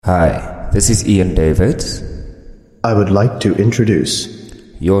Hi, this is Ian Davids. I would like to introduce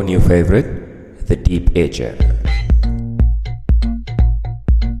Your new favorite, The Deep Edger.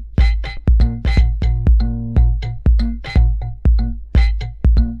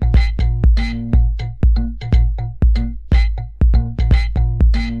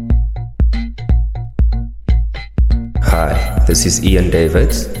 Hi, this is Ian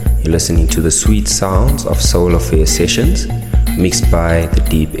Davids. You're listening to the sweet sounds of Soul Affair Sessions, mixed by The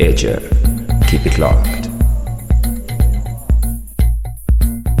Deep Edger. Keep it locked.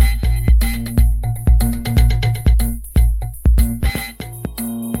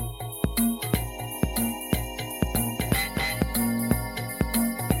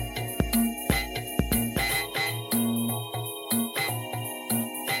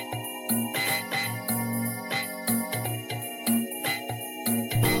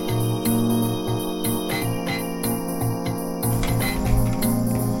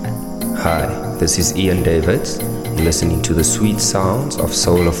 Hi, this is Ian Davids. You're listening to the sweet sounds of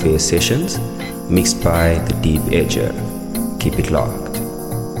Soul Affair Sessions, mixed by The Deep Edger. Keep it locked.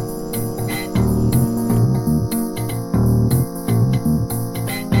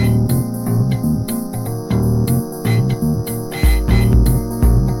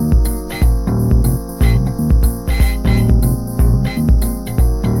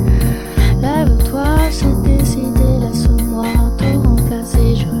 Lève-toi, c'est décidé, laisse-moi te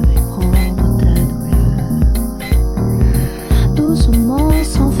remplacer, je vais prendre ta douleur. Doucement,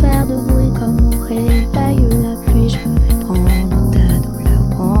 sans faire de bruit, comme on réveille la pluie, je vais prendre ta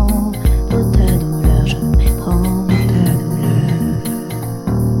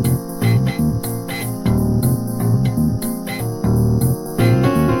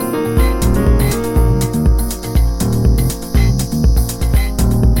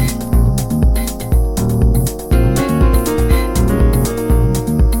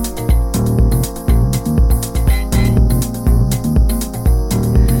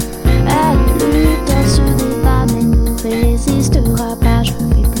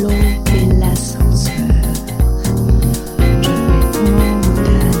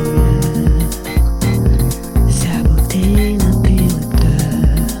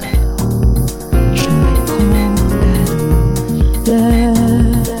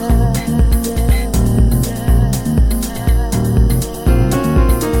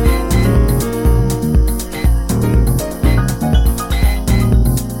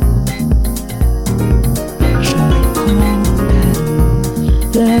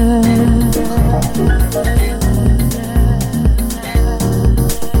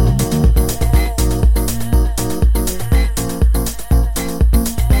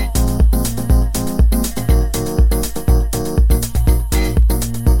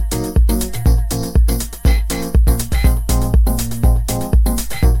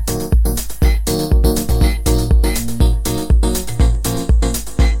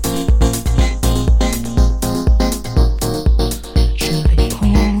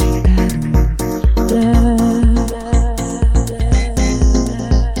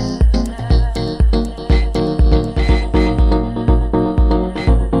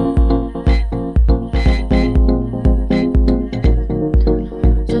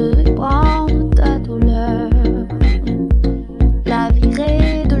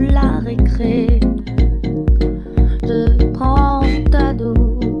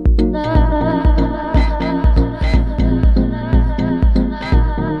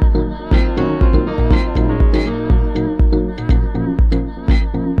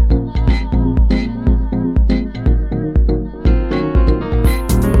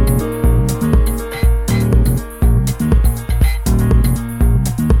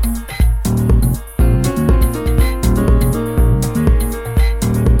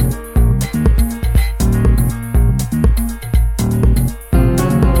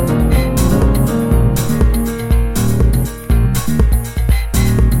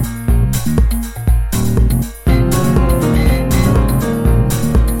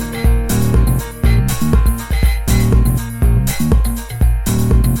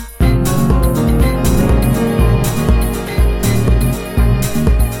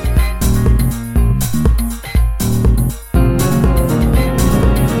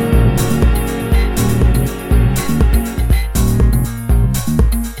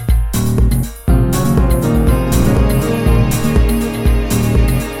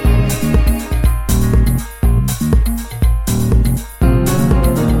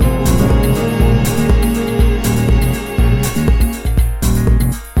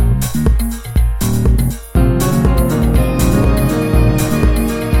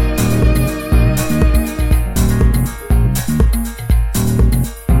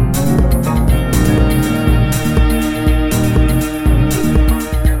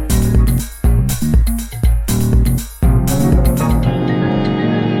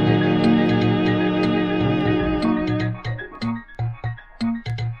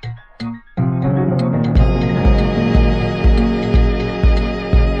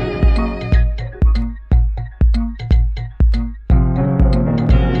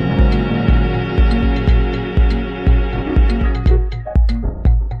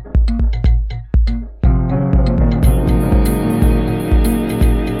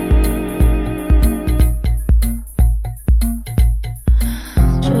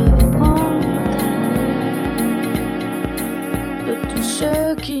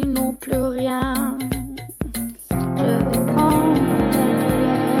qui n'ont plus rien. Je vais prendre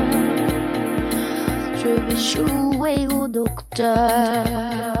je vais jouer au docteur.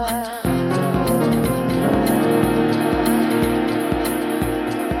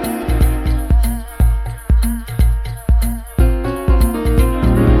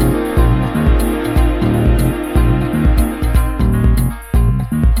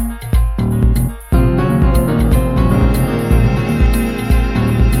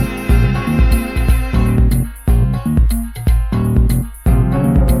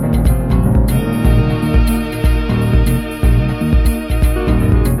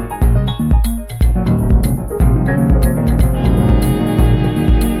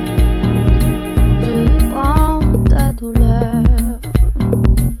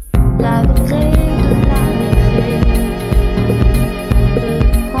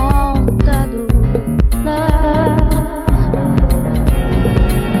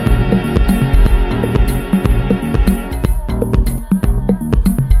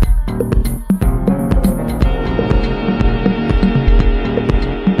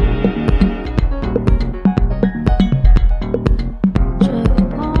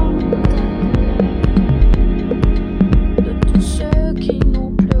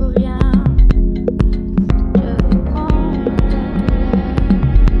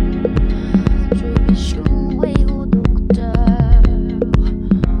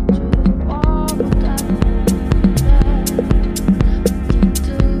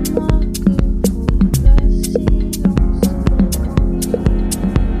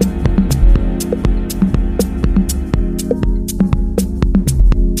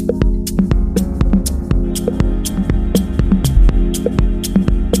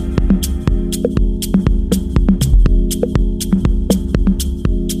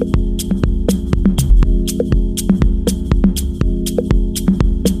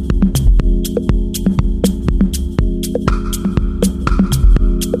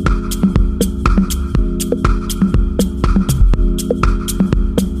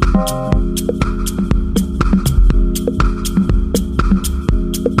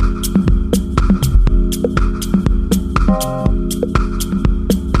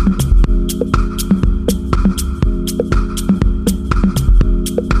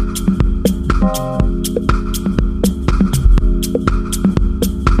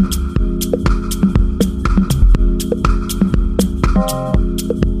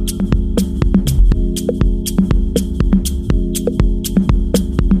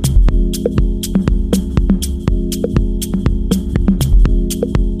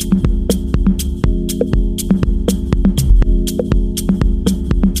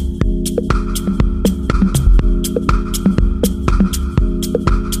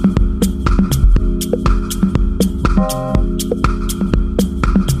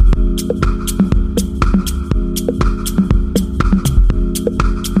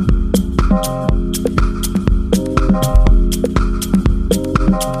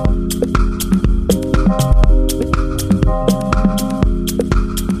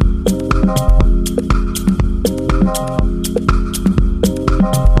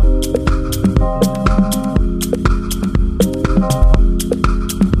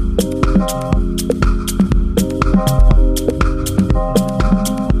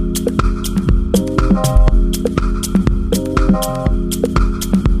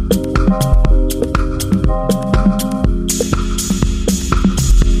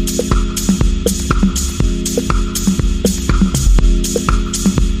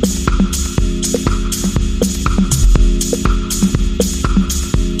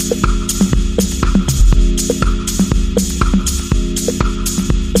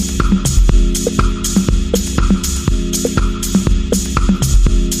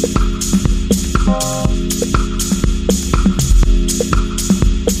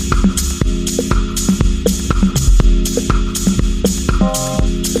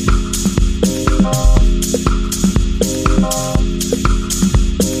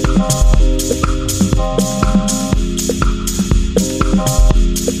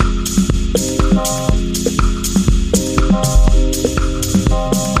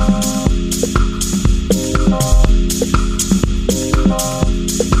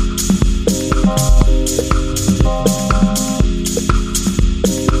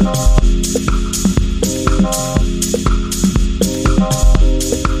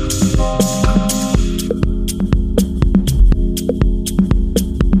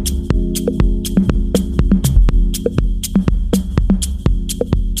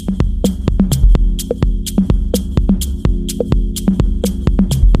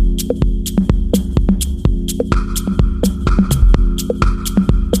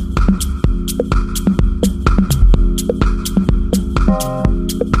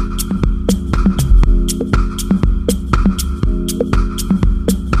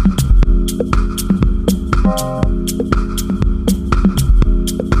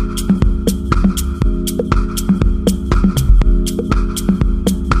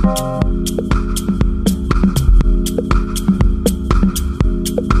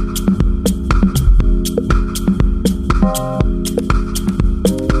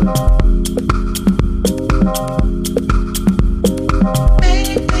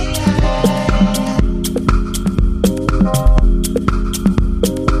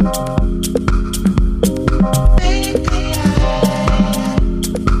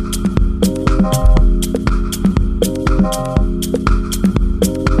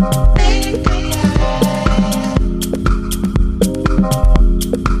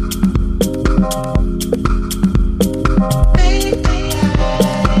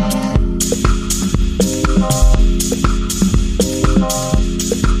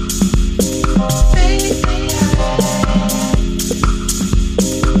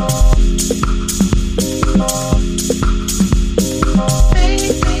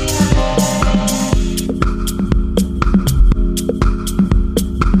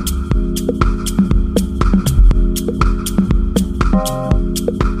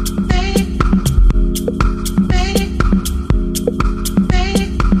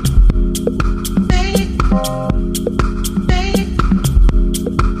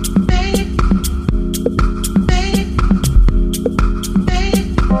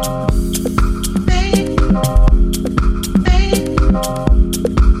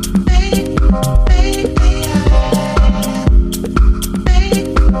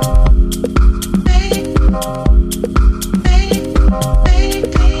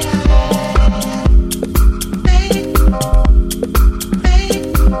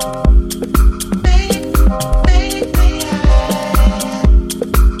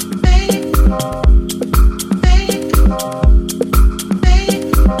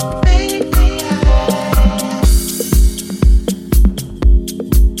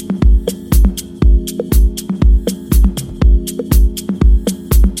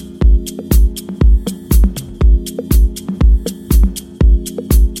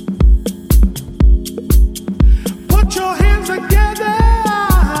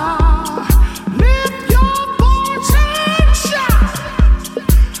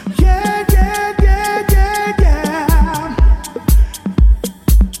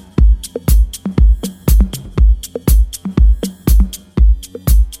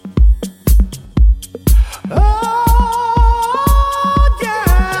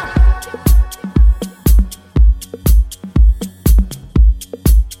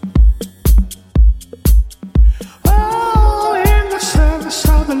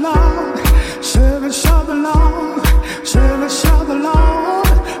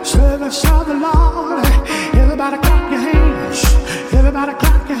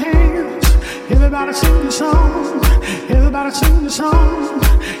 Everybody sing the song. Everybody sing the song.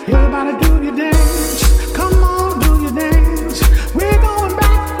 Everybody do your dance. Come on, do your dance. We're going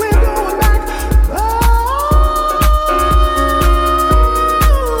back. We're going back.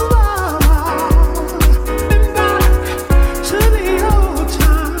 To the old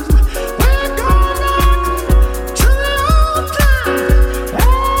time. We're going back to the old time.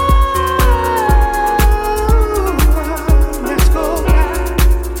 Let's go back.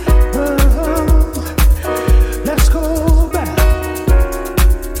 Let's go back.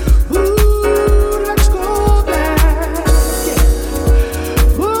 Ooh, let's go back. Yeah.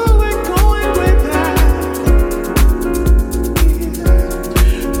 Ooh, we're going way back.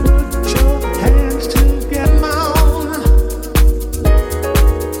 Put your hands together,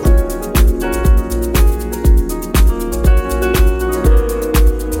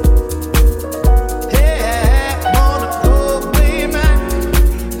 yeah, wanna go way back.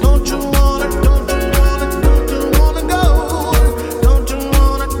 Don't you wanna, don't you wanna, don't you wanna go? Don't you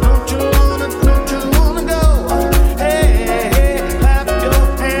wanna, don't you wanna, don't you wanna go? Hey, clap your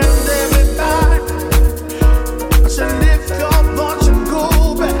hands, everybody. I said lift your voice and go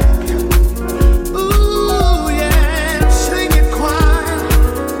back. Ooh, yeah, sing it choir.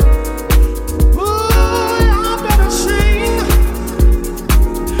 Ooh, y'all better sing.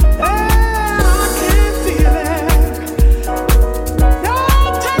 And I can feel it.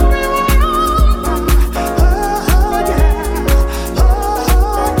 Y'all take me right on. Oh, yeah. Oh,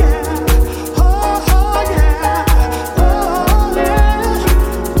 yeah. Oh, yeah. Oh, yeah.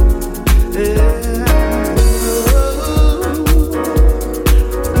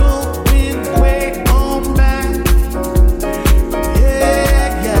 Going way on back. Yeah,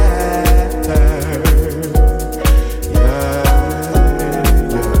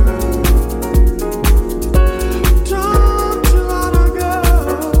 Don't you wanna go?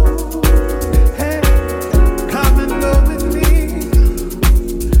 Hey, come and go with me.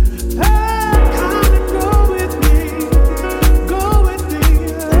 Hey, come and go with me. Go with me.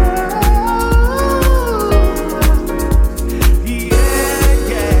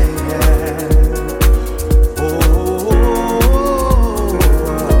 Oh,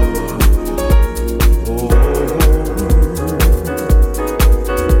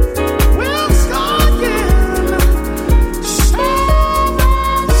 we'll start again. Side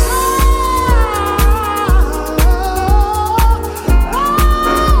by side.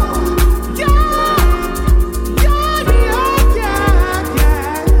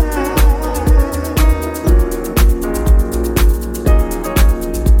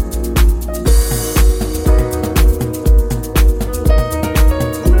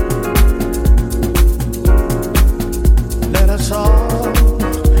 Let us all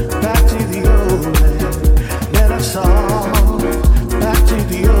back to the old land. Let us all back to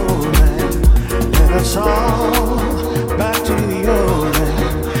the old land. Let us all back to the old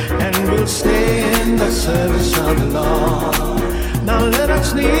land. And we'll stay in the service of the Lord. Now let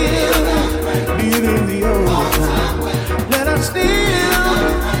us kneel, kneel in the old time. Let us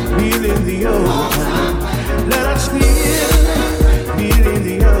kneel, kneel in the old time. Let us kneel, kneel in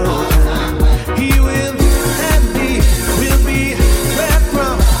the old time. He will and he will be fed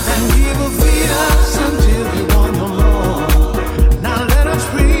from, and he will feed us until we want no more. Now let us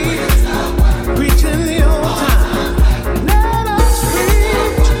preach, preach in the old time. Let us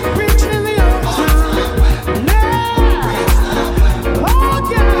preach, preach in the old time. Oh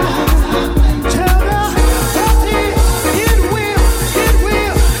yeah, tell the healthy it will,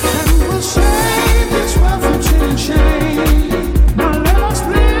 and will save this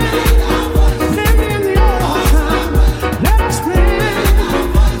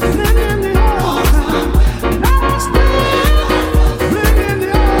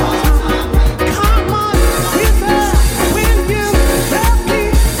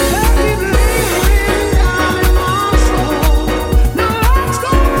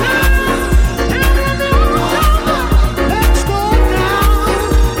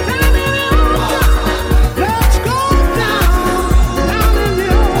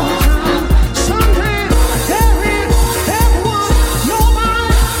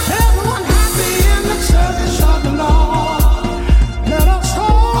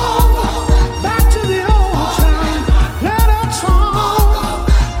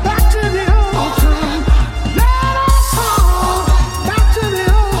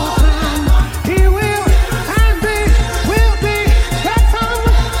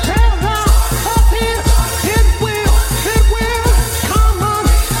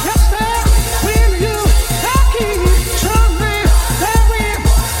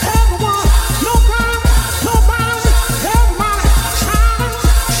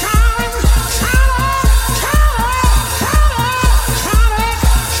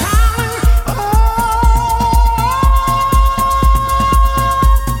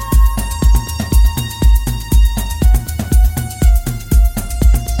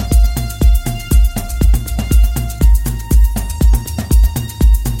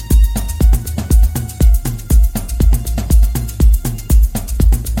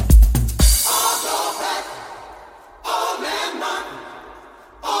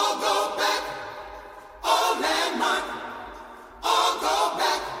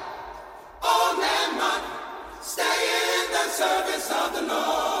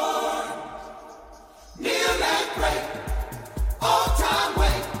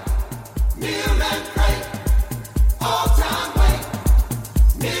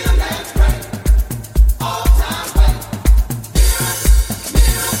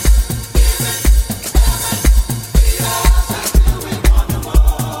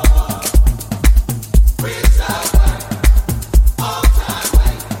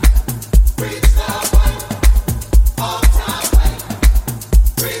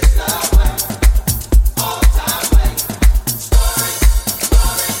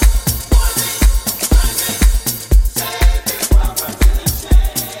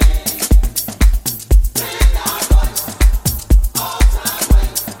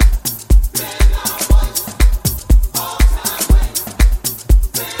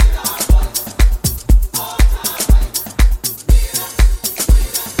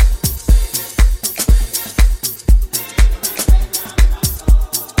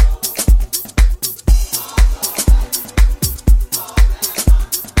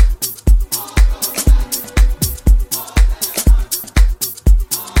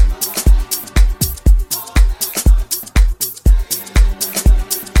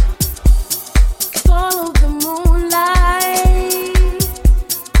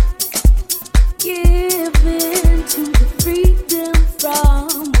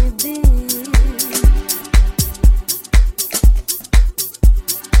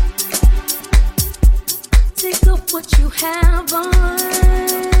La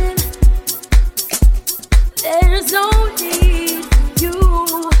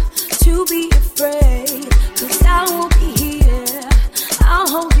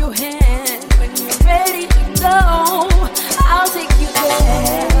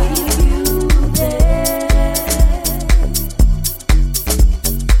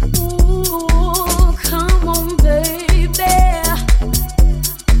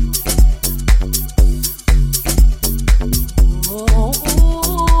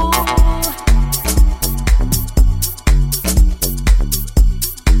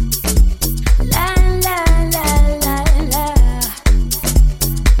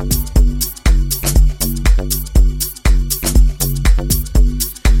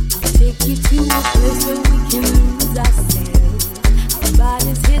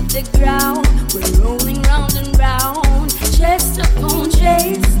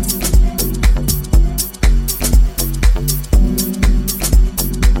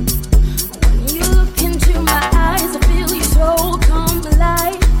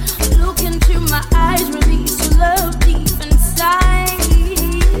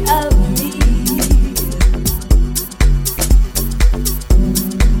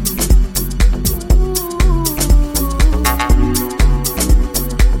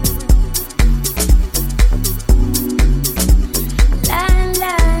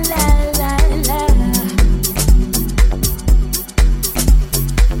la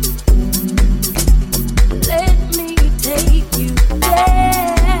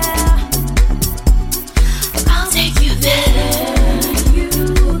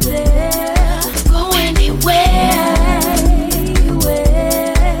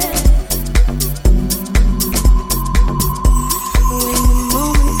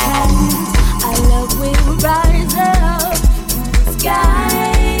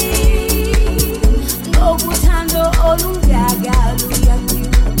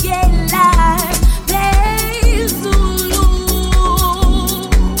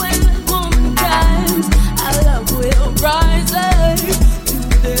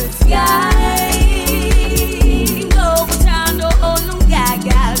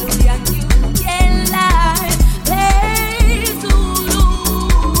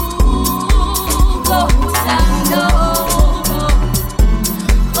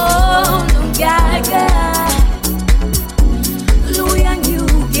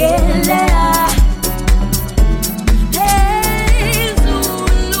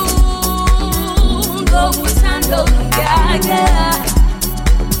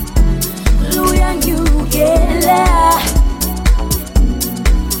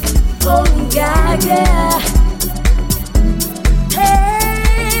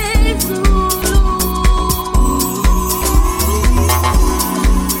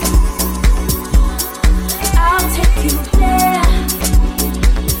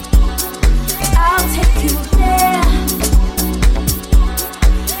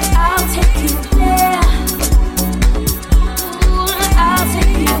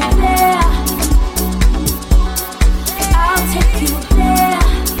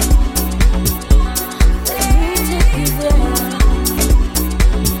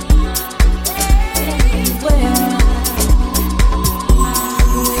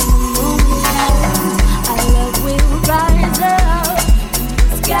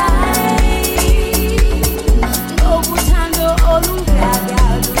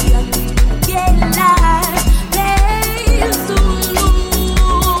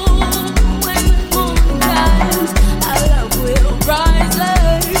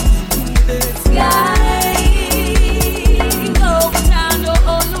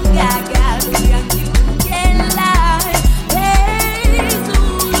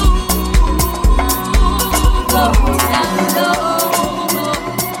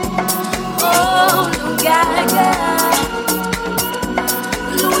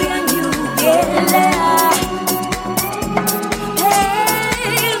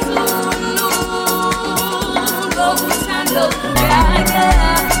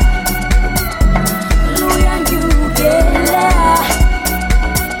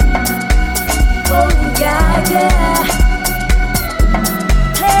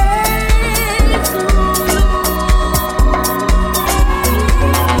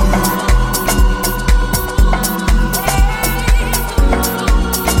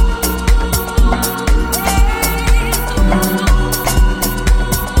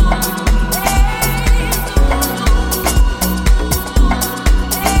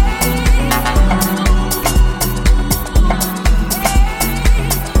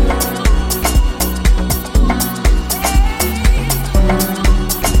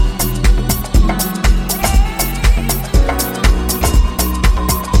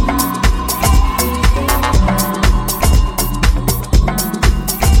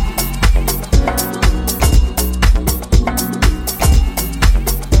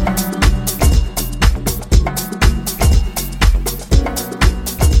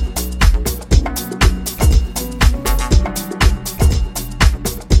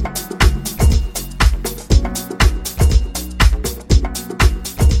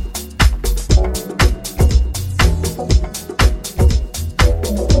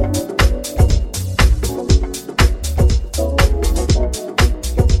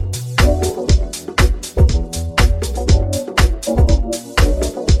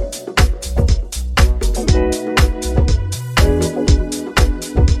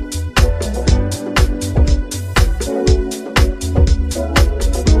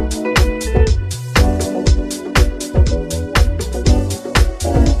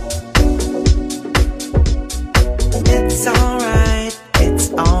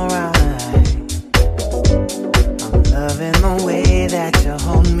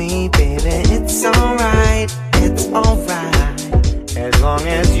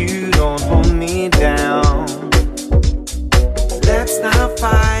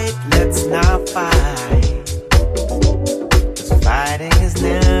is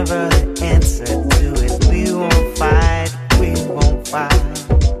never the answer to it. We won't fight,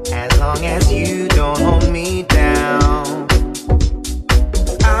 as long as you don't hold me down.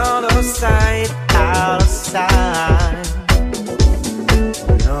 Out of sight, out of sight.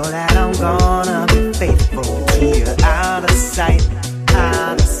 Know that I'm gonna be faithful to you. Out of sight,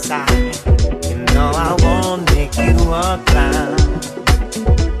 out of sight. You know I won't make you a clown.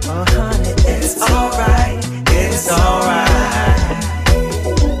 Oh honey, it's alright, it's alright.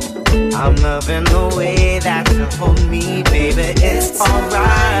 I'm loving the way that you hold me, baby. It's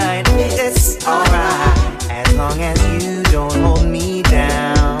alright, as long as you don't hold me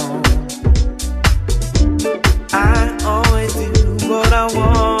down. I always do what I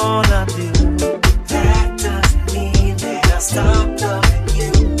wanna do. That doesn't mean that I'll stop loving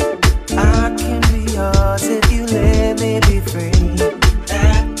you. I can be yours if you let me be free.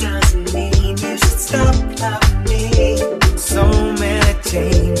 That doesn't mean you should stop loving me. So many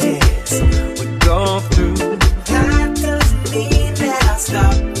changes we go through. That doesn't mean that I'll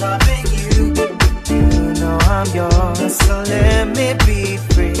stop loving you. You know I'm yours, so let me be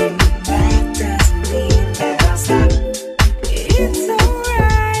free. That doesn't mean that I'll stop. It's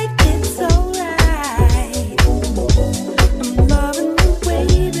alright, it's alright. I'm loving the way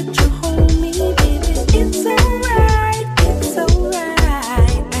that you hold me, baby. It's alright,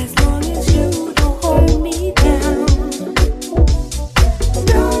 as long as you don't hold me down.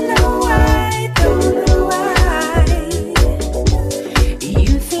 Don't know why,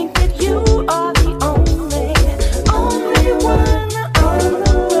 you think that you are the only one.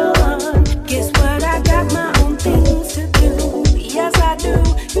 Guess what? I got my own things to do. Yes, I do.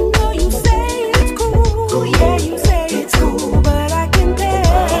 You know you say it's cool. Yeah, you say it's cool, but I can tell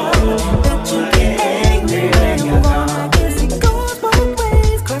that you get angry when you're gone. I guess it goes both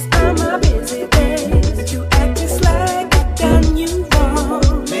ways, 'cause on my busy days you act just like I've done you wrong.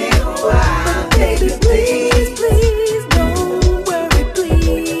 But baby, please, please don't worry,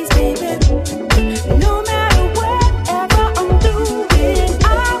 please, baby. No matter whatever I'm doing,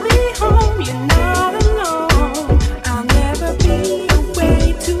 I'll be home. You're not alone. I'll never be away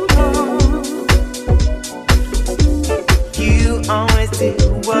too long. You always do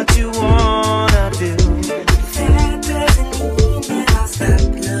what you wanna do. That doesn't mean that I'll stop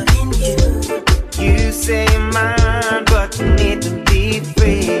loving you. You say you're mine, but you need to be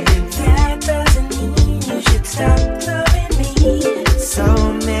free. That doesn't mean you should stop loving me. So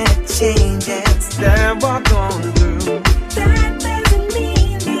many changes that we're going through. That doesn't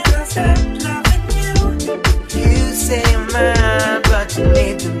mean that I'll stop loving you. You say you're mine, but you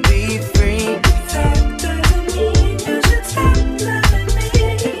need to be free. That doesn't mean you should stop loving me.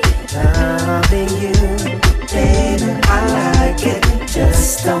 Loving you, baby, I like it.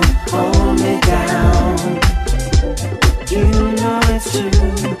 Just don't hold me down. You know it's true,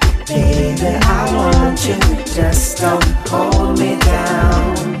 baby, I want you. Just don't hold me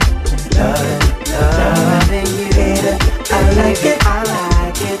down. Loving you, baby, I like it, I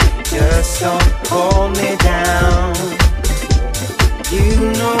like it. Just don't hold me down. You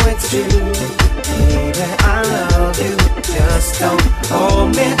know it's true, baby, I love you. Just don't hold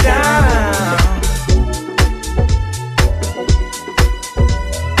me down.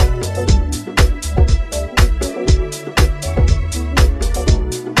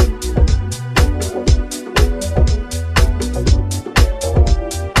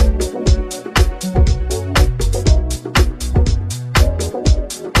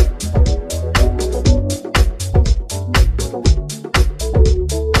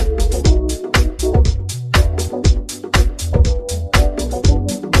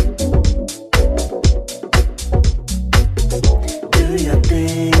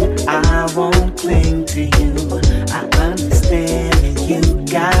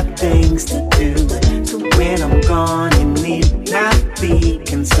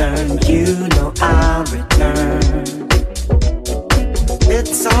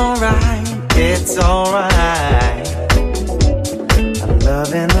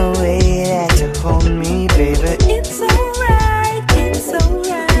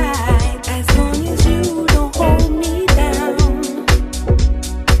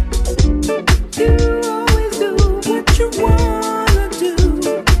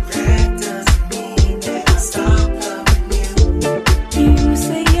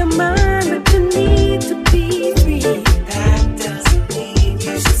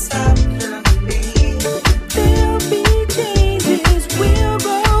 There'll be changes we'll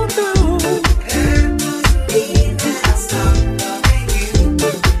go through.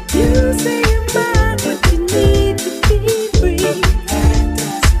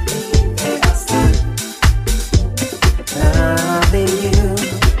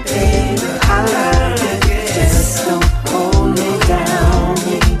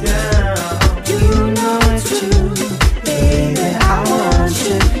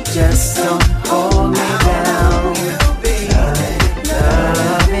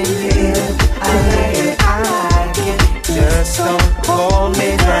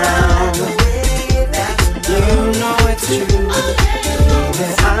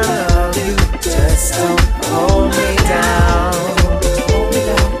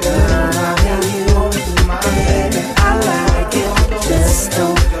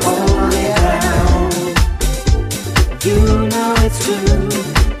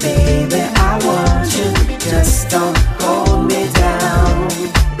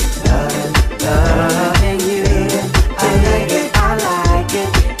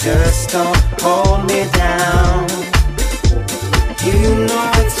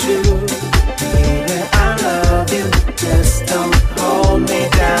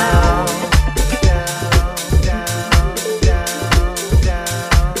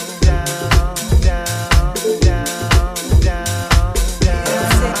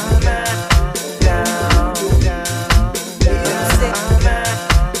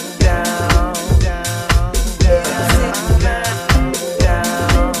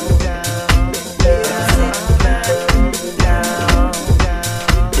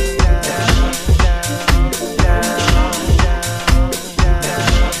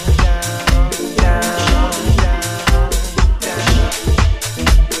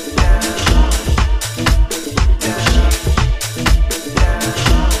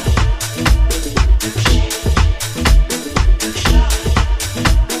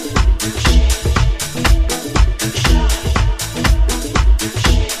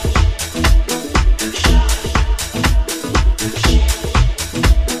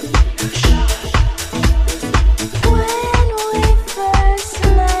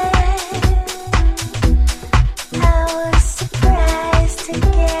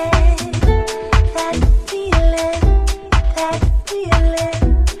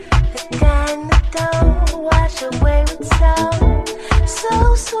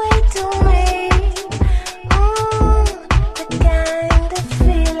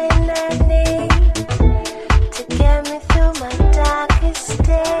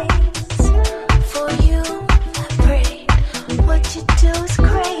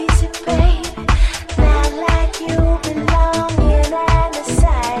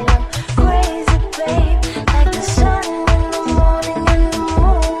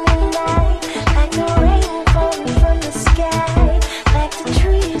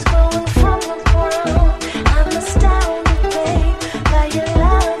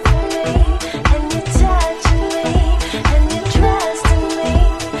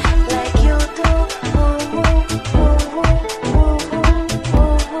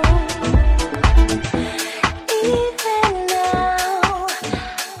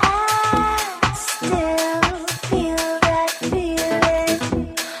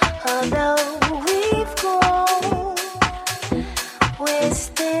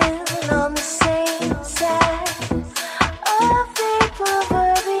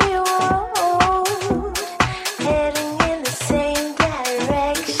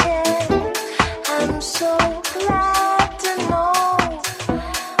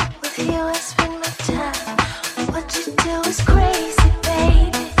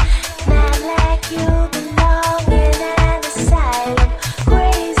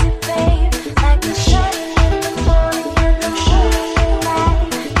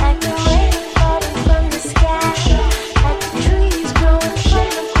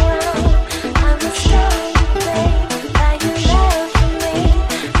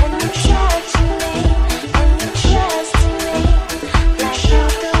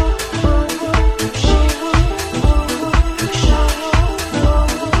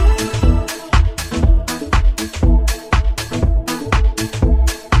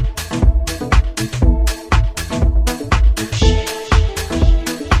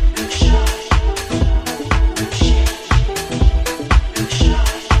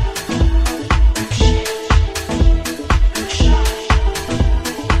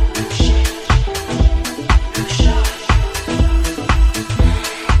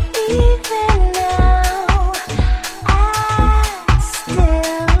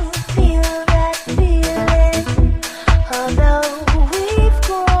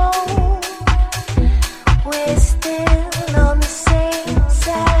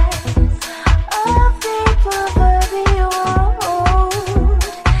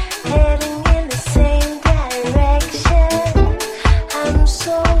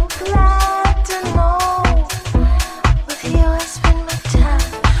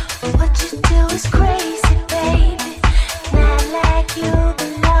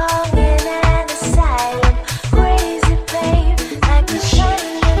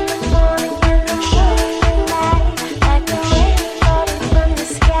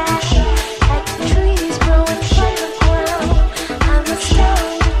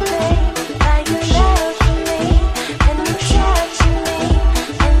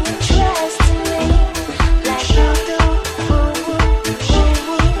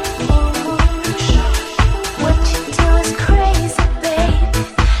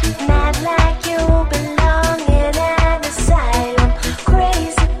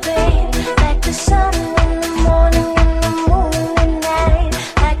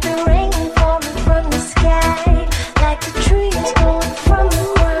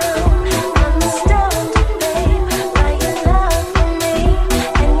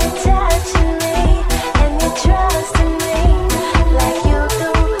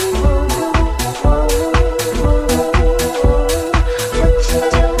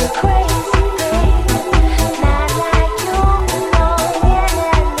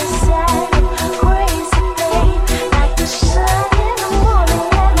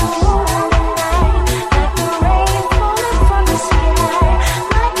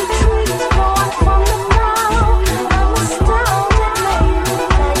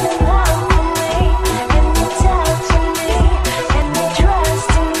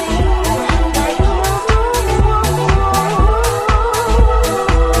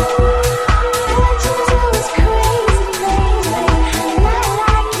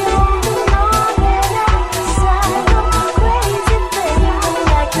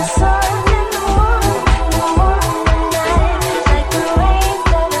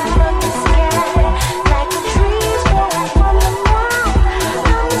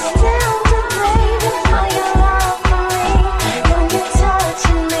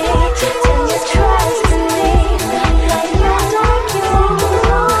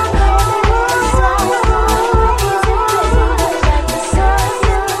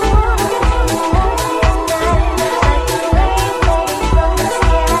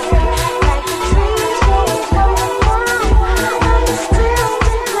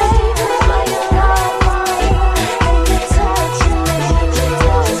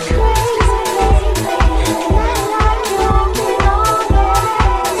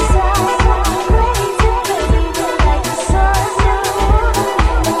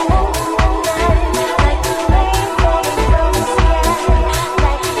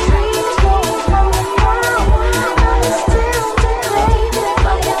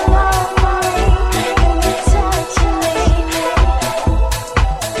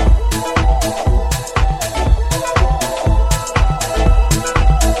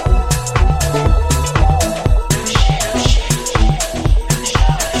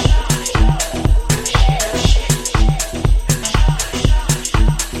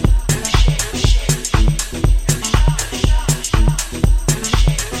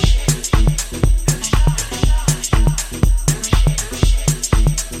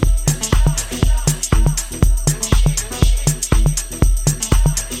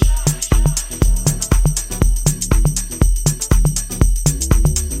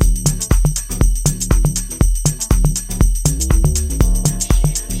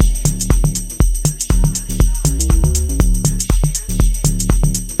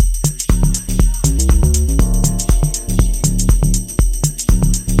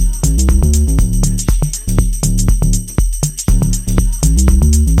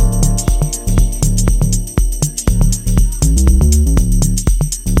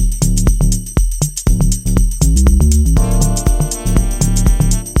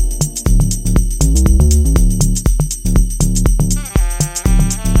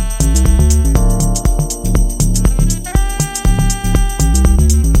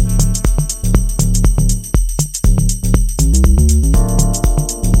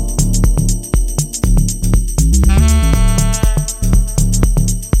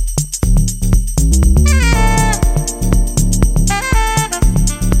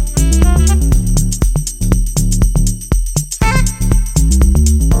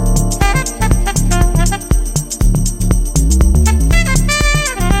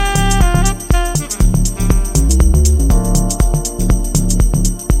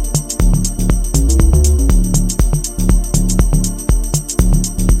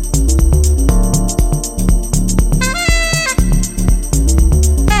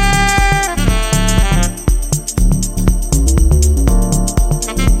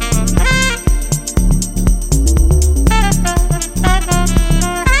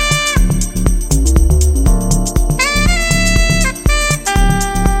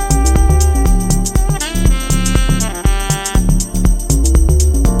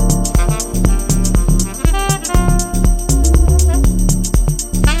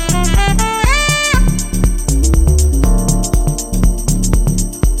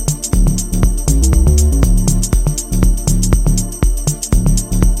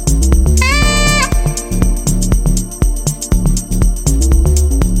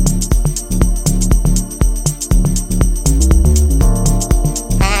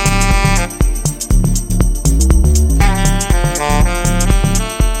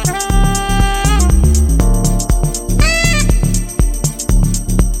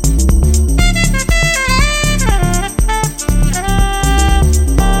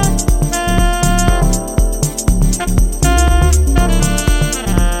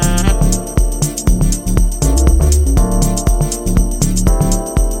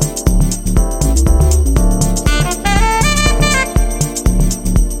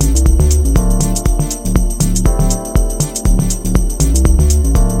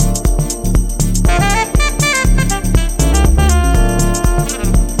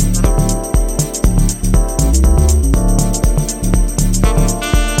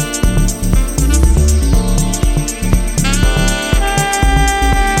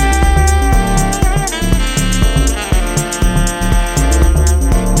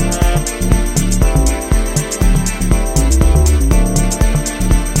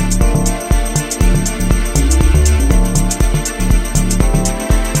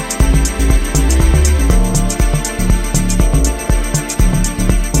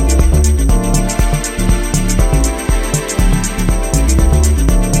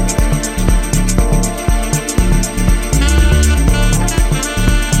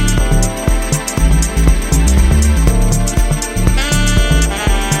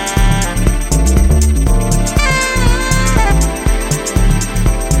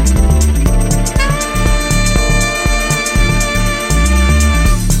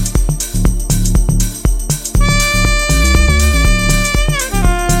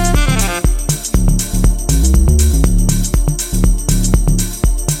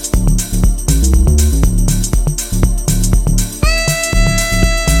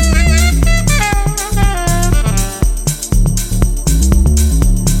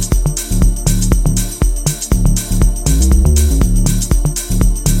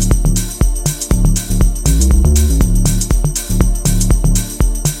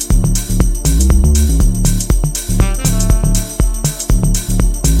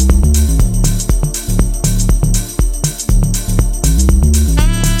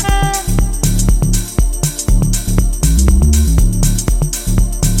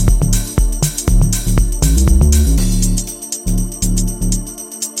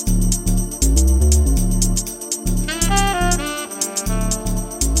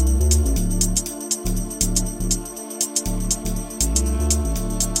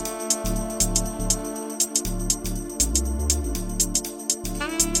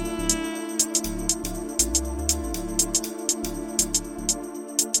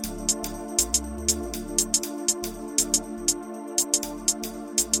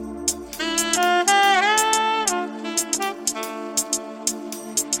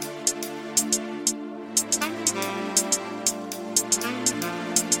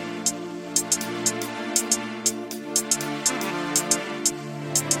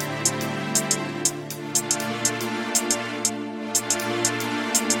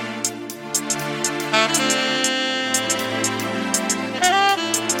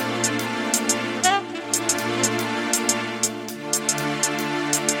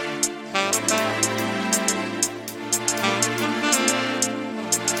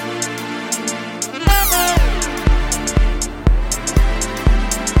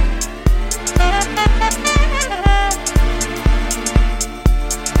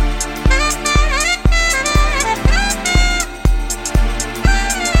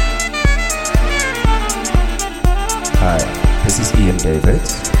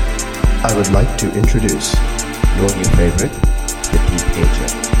 I would like to introduce your new favorite, the Deep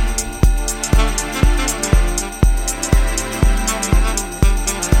Edger.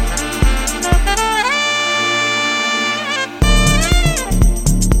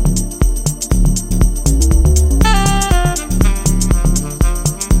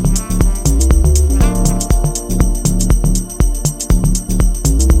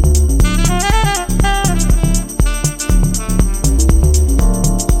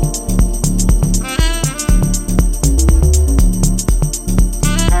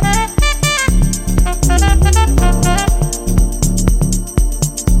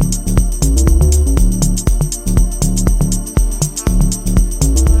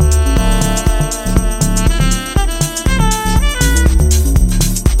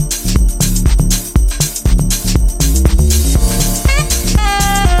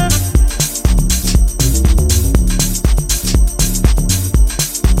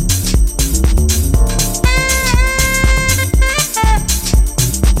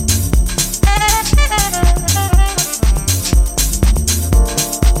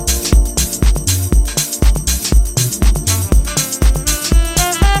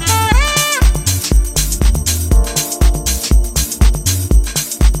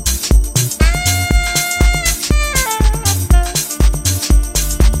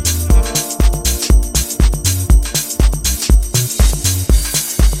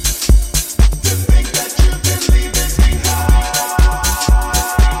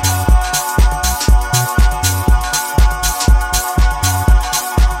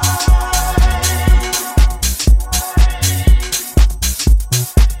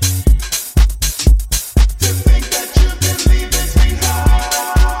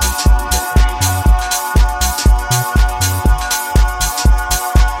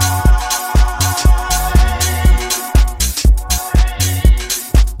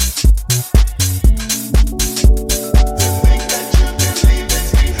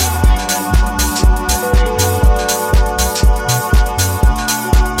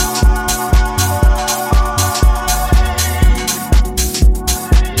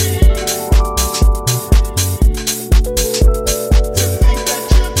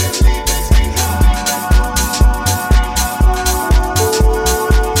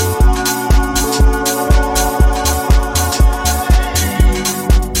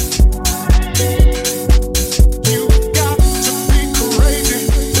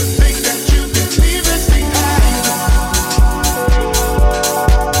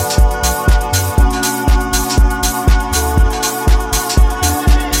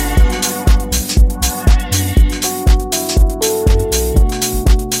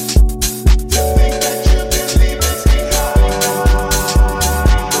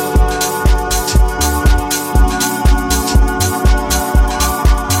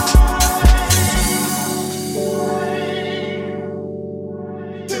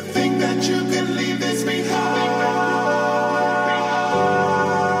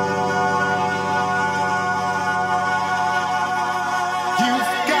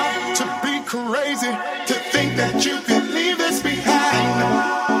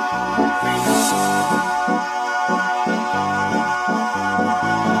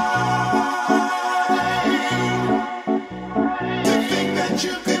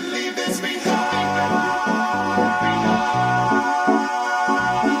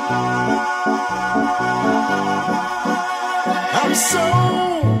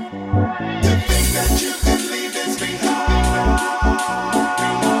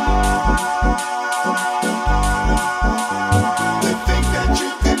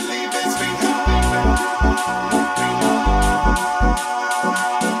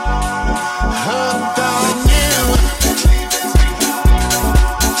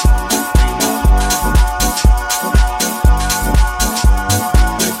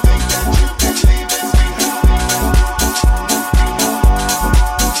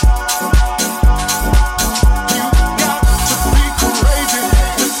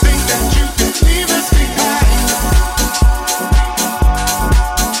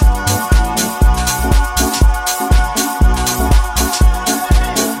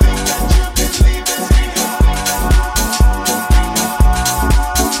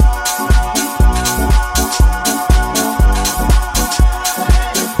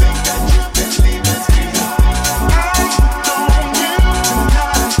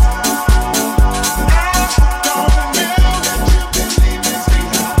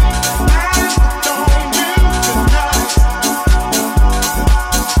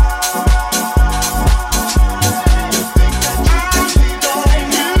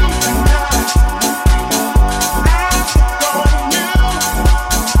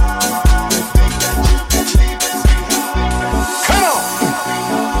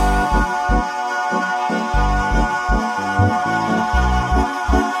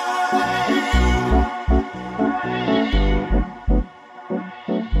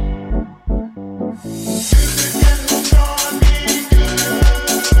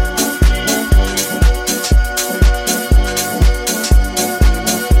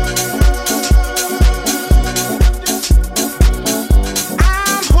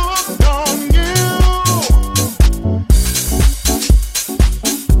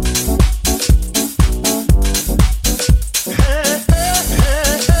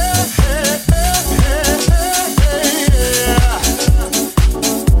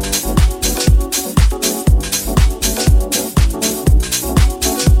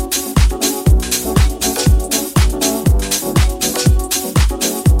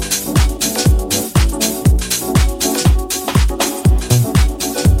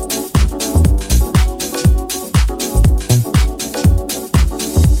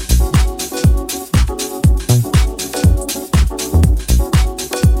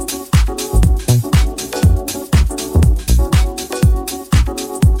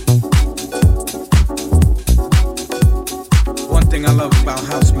 love about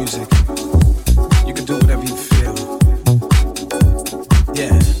house music. You can do whatever you feel.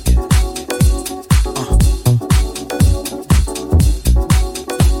 Yeah.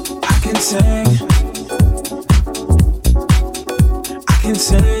 I can sing. I can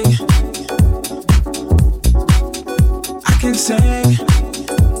sing. I can sing.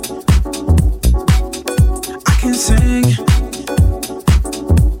 I can sing.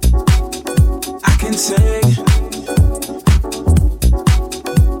 I can sing.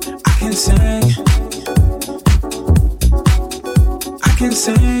 I can sing. I can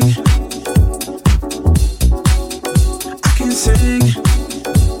sing. I can sing.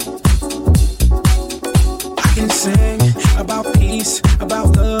 I can sing about peace,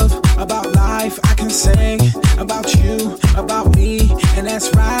 about love, about life. I can sing about you, about me, and that's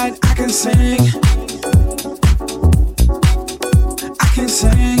right. I can sing. I can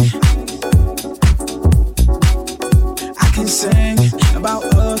sing. I can sing about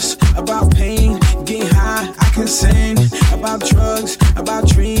us, about pain, getting high. I can sing about drugs, about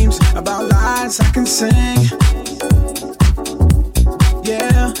dreams, about lies. I can sing.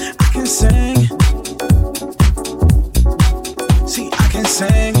 Yeah, I can sing. See, I can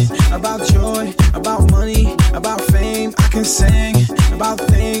sing about joy, about money, about fame. I can sing about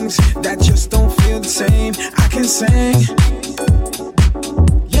things that just don't feel the same. I can sing.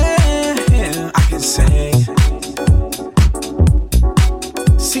 Yeah, I can sing.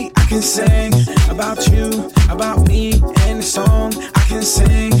 See, I can sing about you, about me, and the song. I can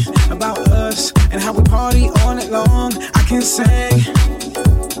sing about us and how we party all night long. I can sing.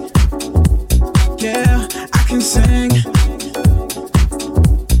 Yeah, I can sing.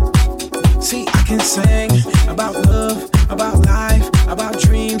 See, I can sing about love, about life, about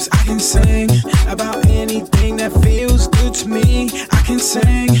dreams. I can sing about anything that feels good to me. I can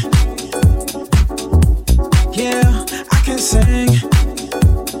sing. Yeah, I can sing.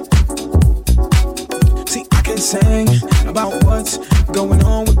 See, I can sing about what's going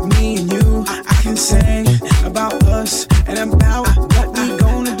on with me and you. I can sing about us and about what we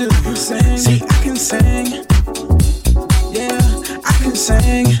gonna do. I can sing. See, I can sing. Yeah, I can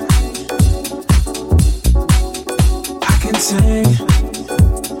sing. I can sing.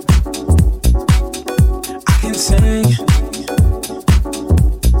 I can sing.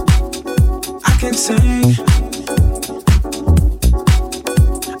 I can sing.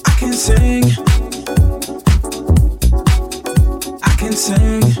 I can sing. I can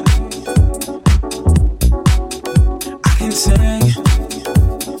sing. I can sing.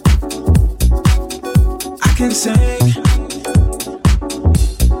 I can sing.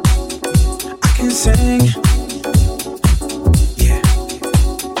 I can sing. Yeah.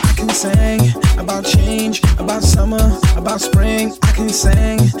 I can sing about change, about summer, about spring. I can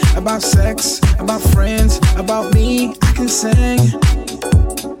sing about sex, about friends, about me. I can sing.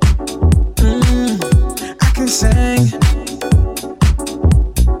 I can sing.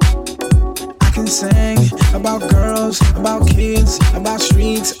 I can sing about girls, about kids, about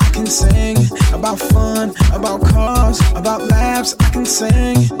streets. I can sing about fun, about cars, about laughs. I can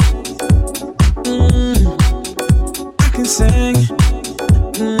sing. I can sing.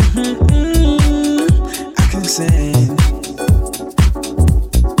 I can sing.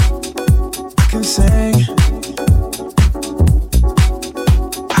 I can sing.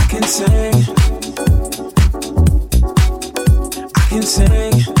 I can sing. I can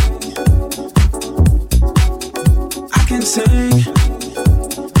sing. I can sing.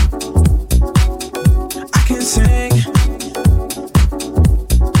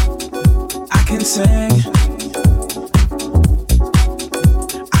 I can sing.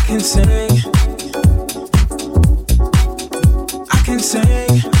 I can sing. I can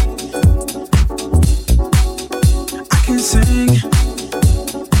sing. I can sing.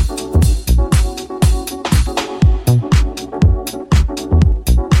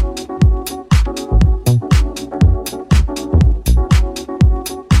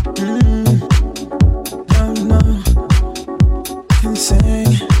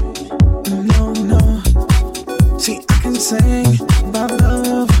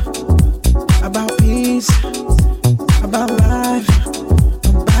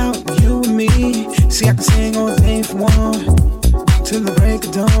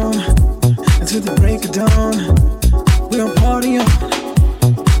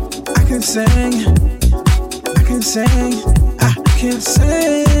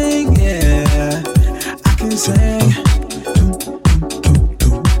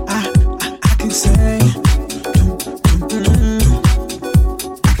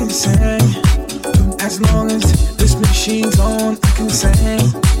 I can sing. As long as this machine's on, I can sing.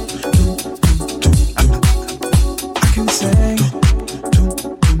 I can sing.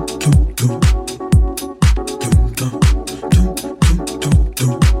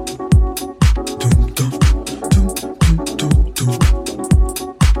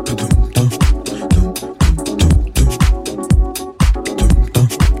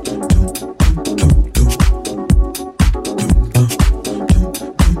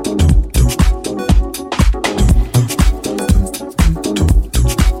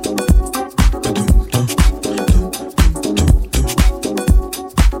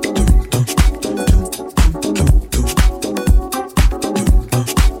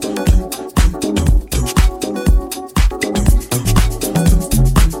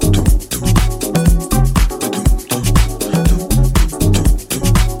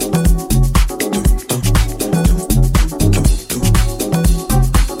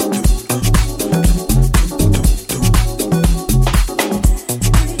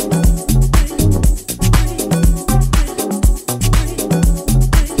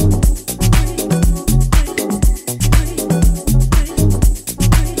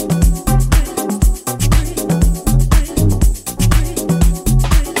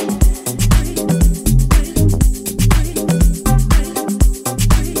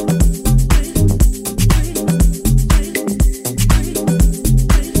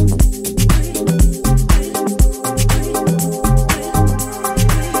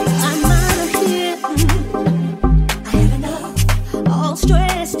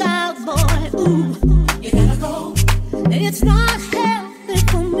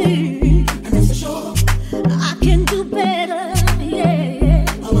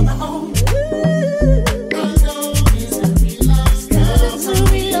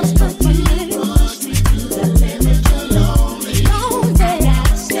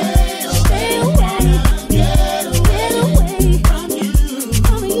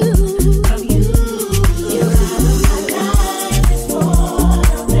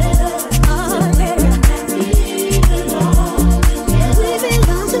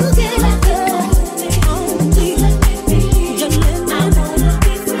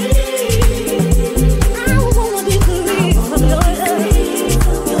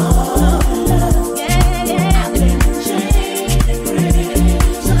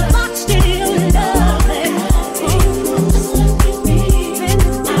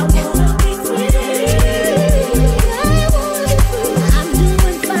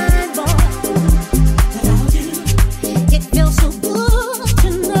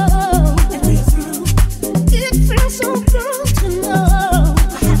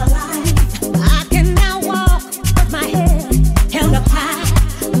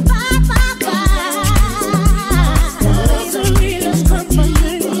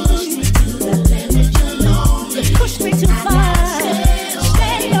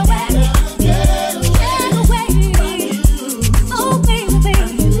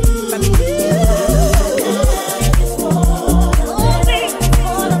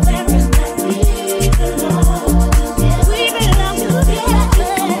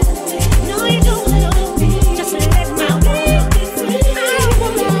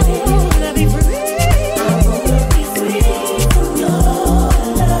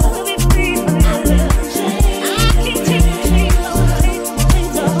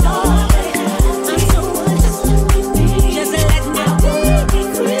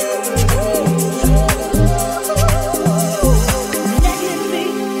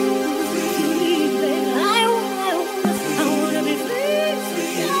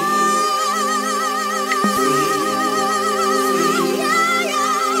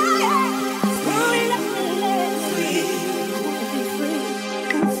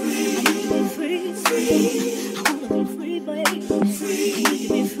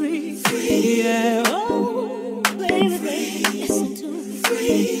 Yeah, oh, baby, listen to me.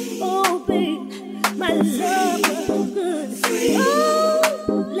 Free. Oh, baby, my love was good. Free. Oh,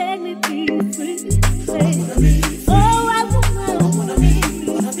 let me be free, baby. Oh, I wanna be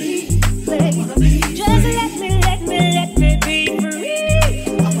baby. Just let me be free.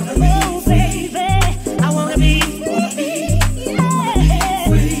 Oh, baby, I wanna be free. Yeah,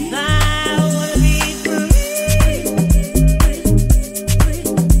 I wanna be free.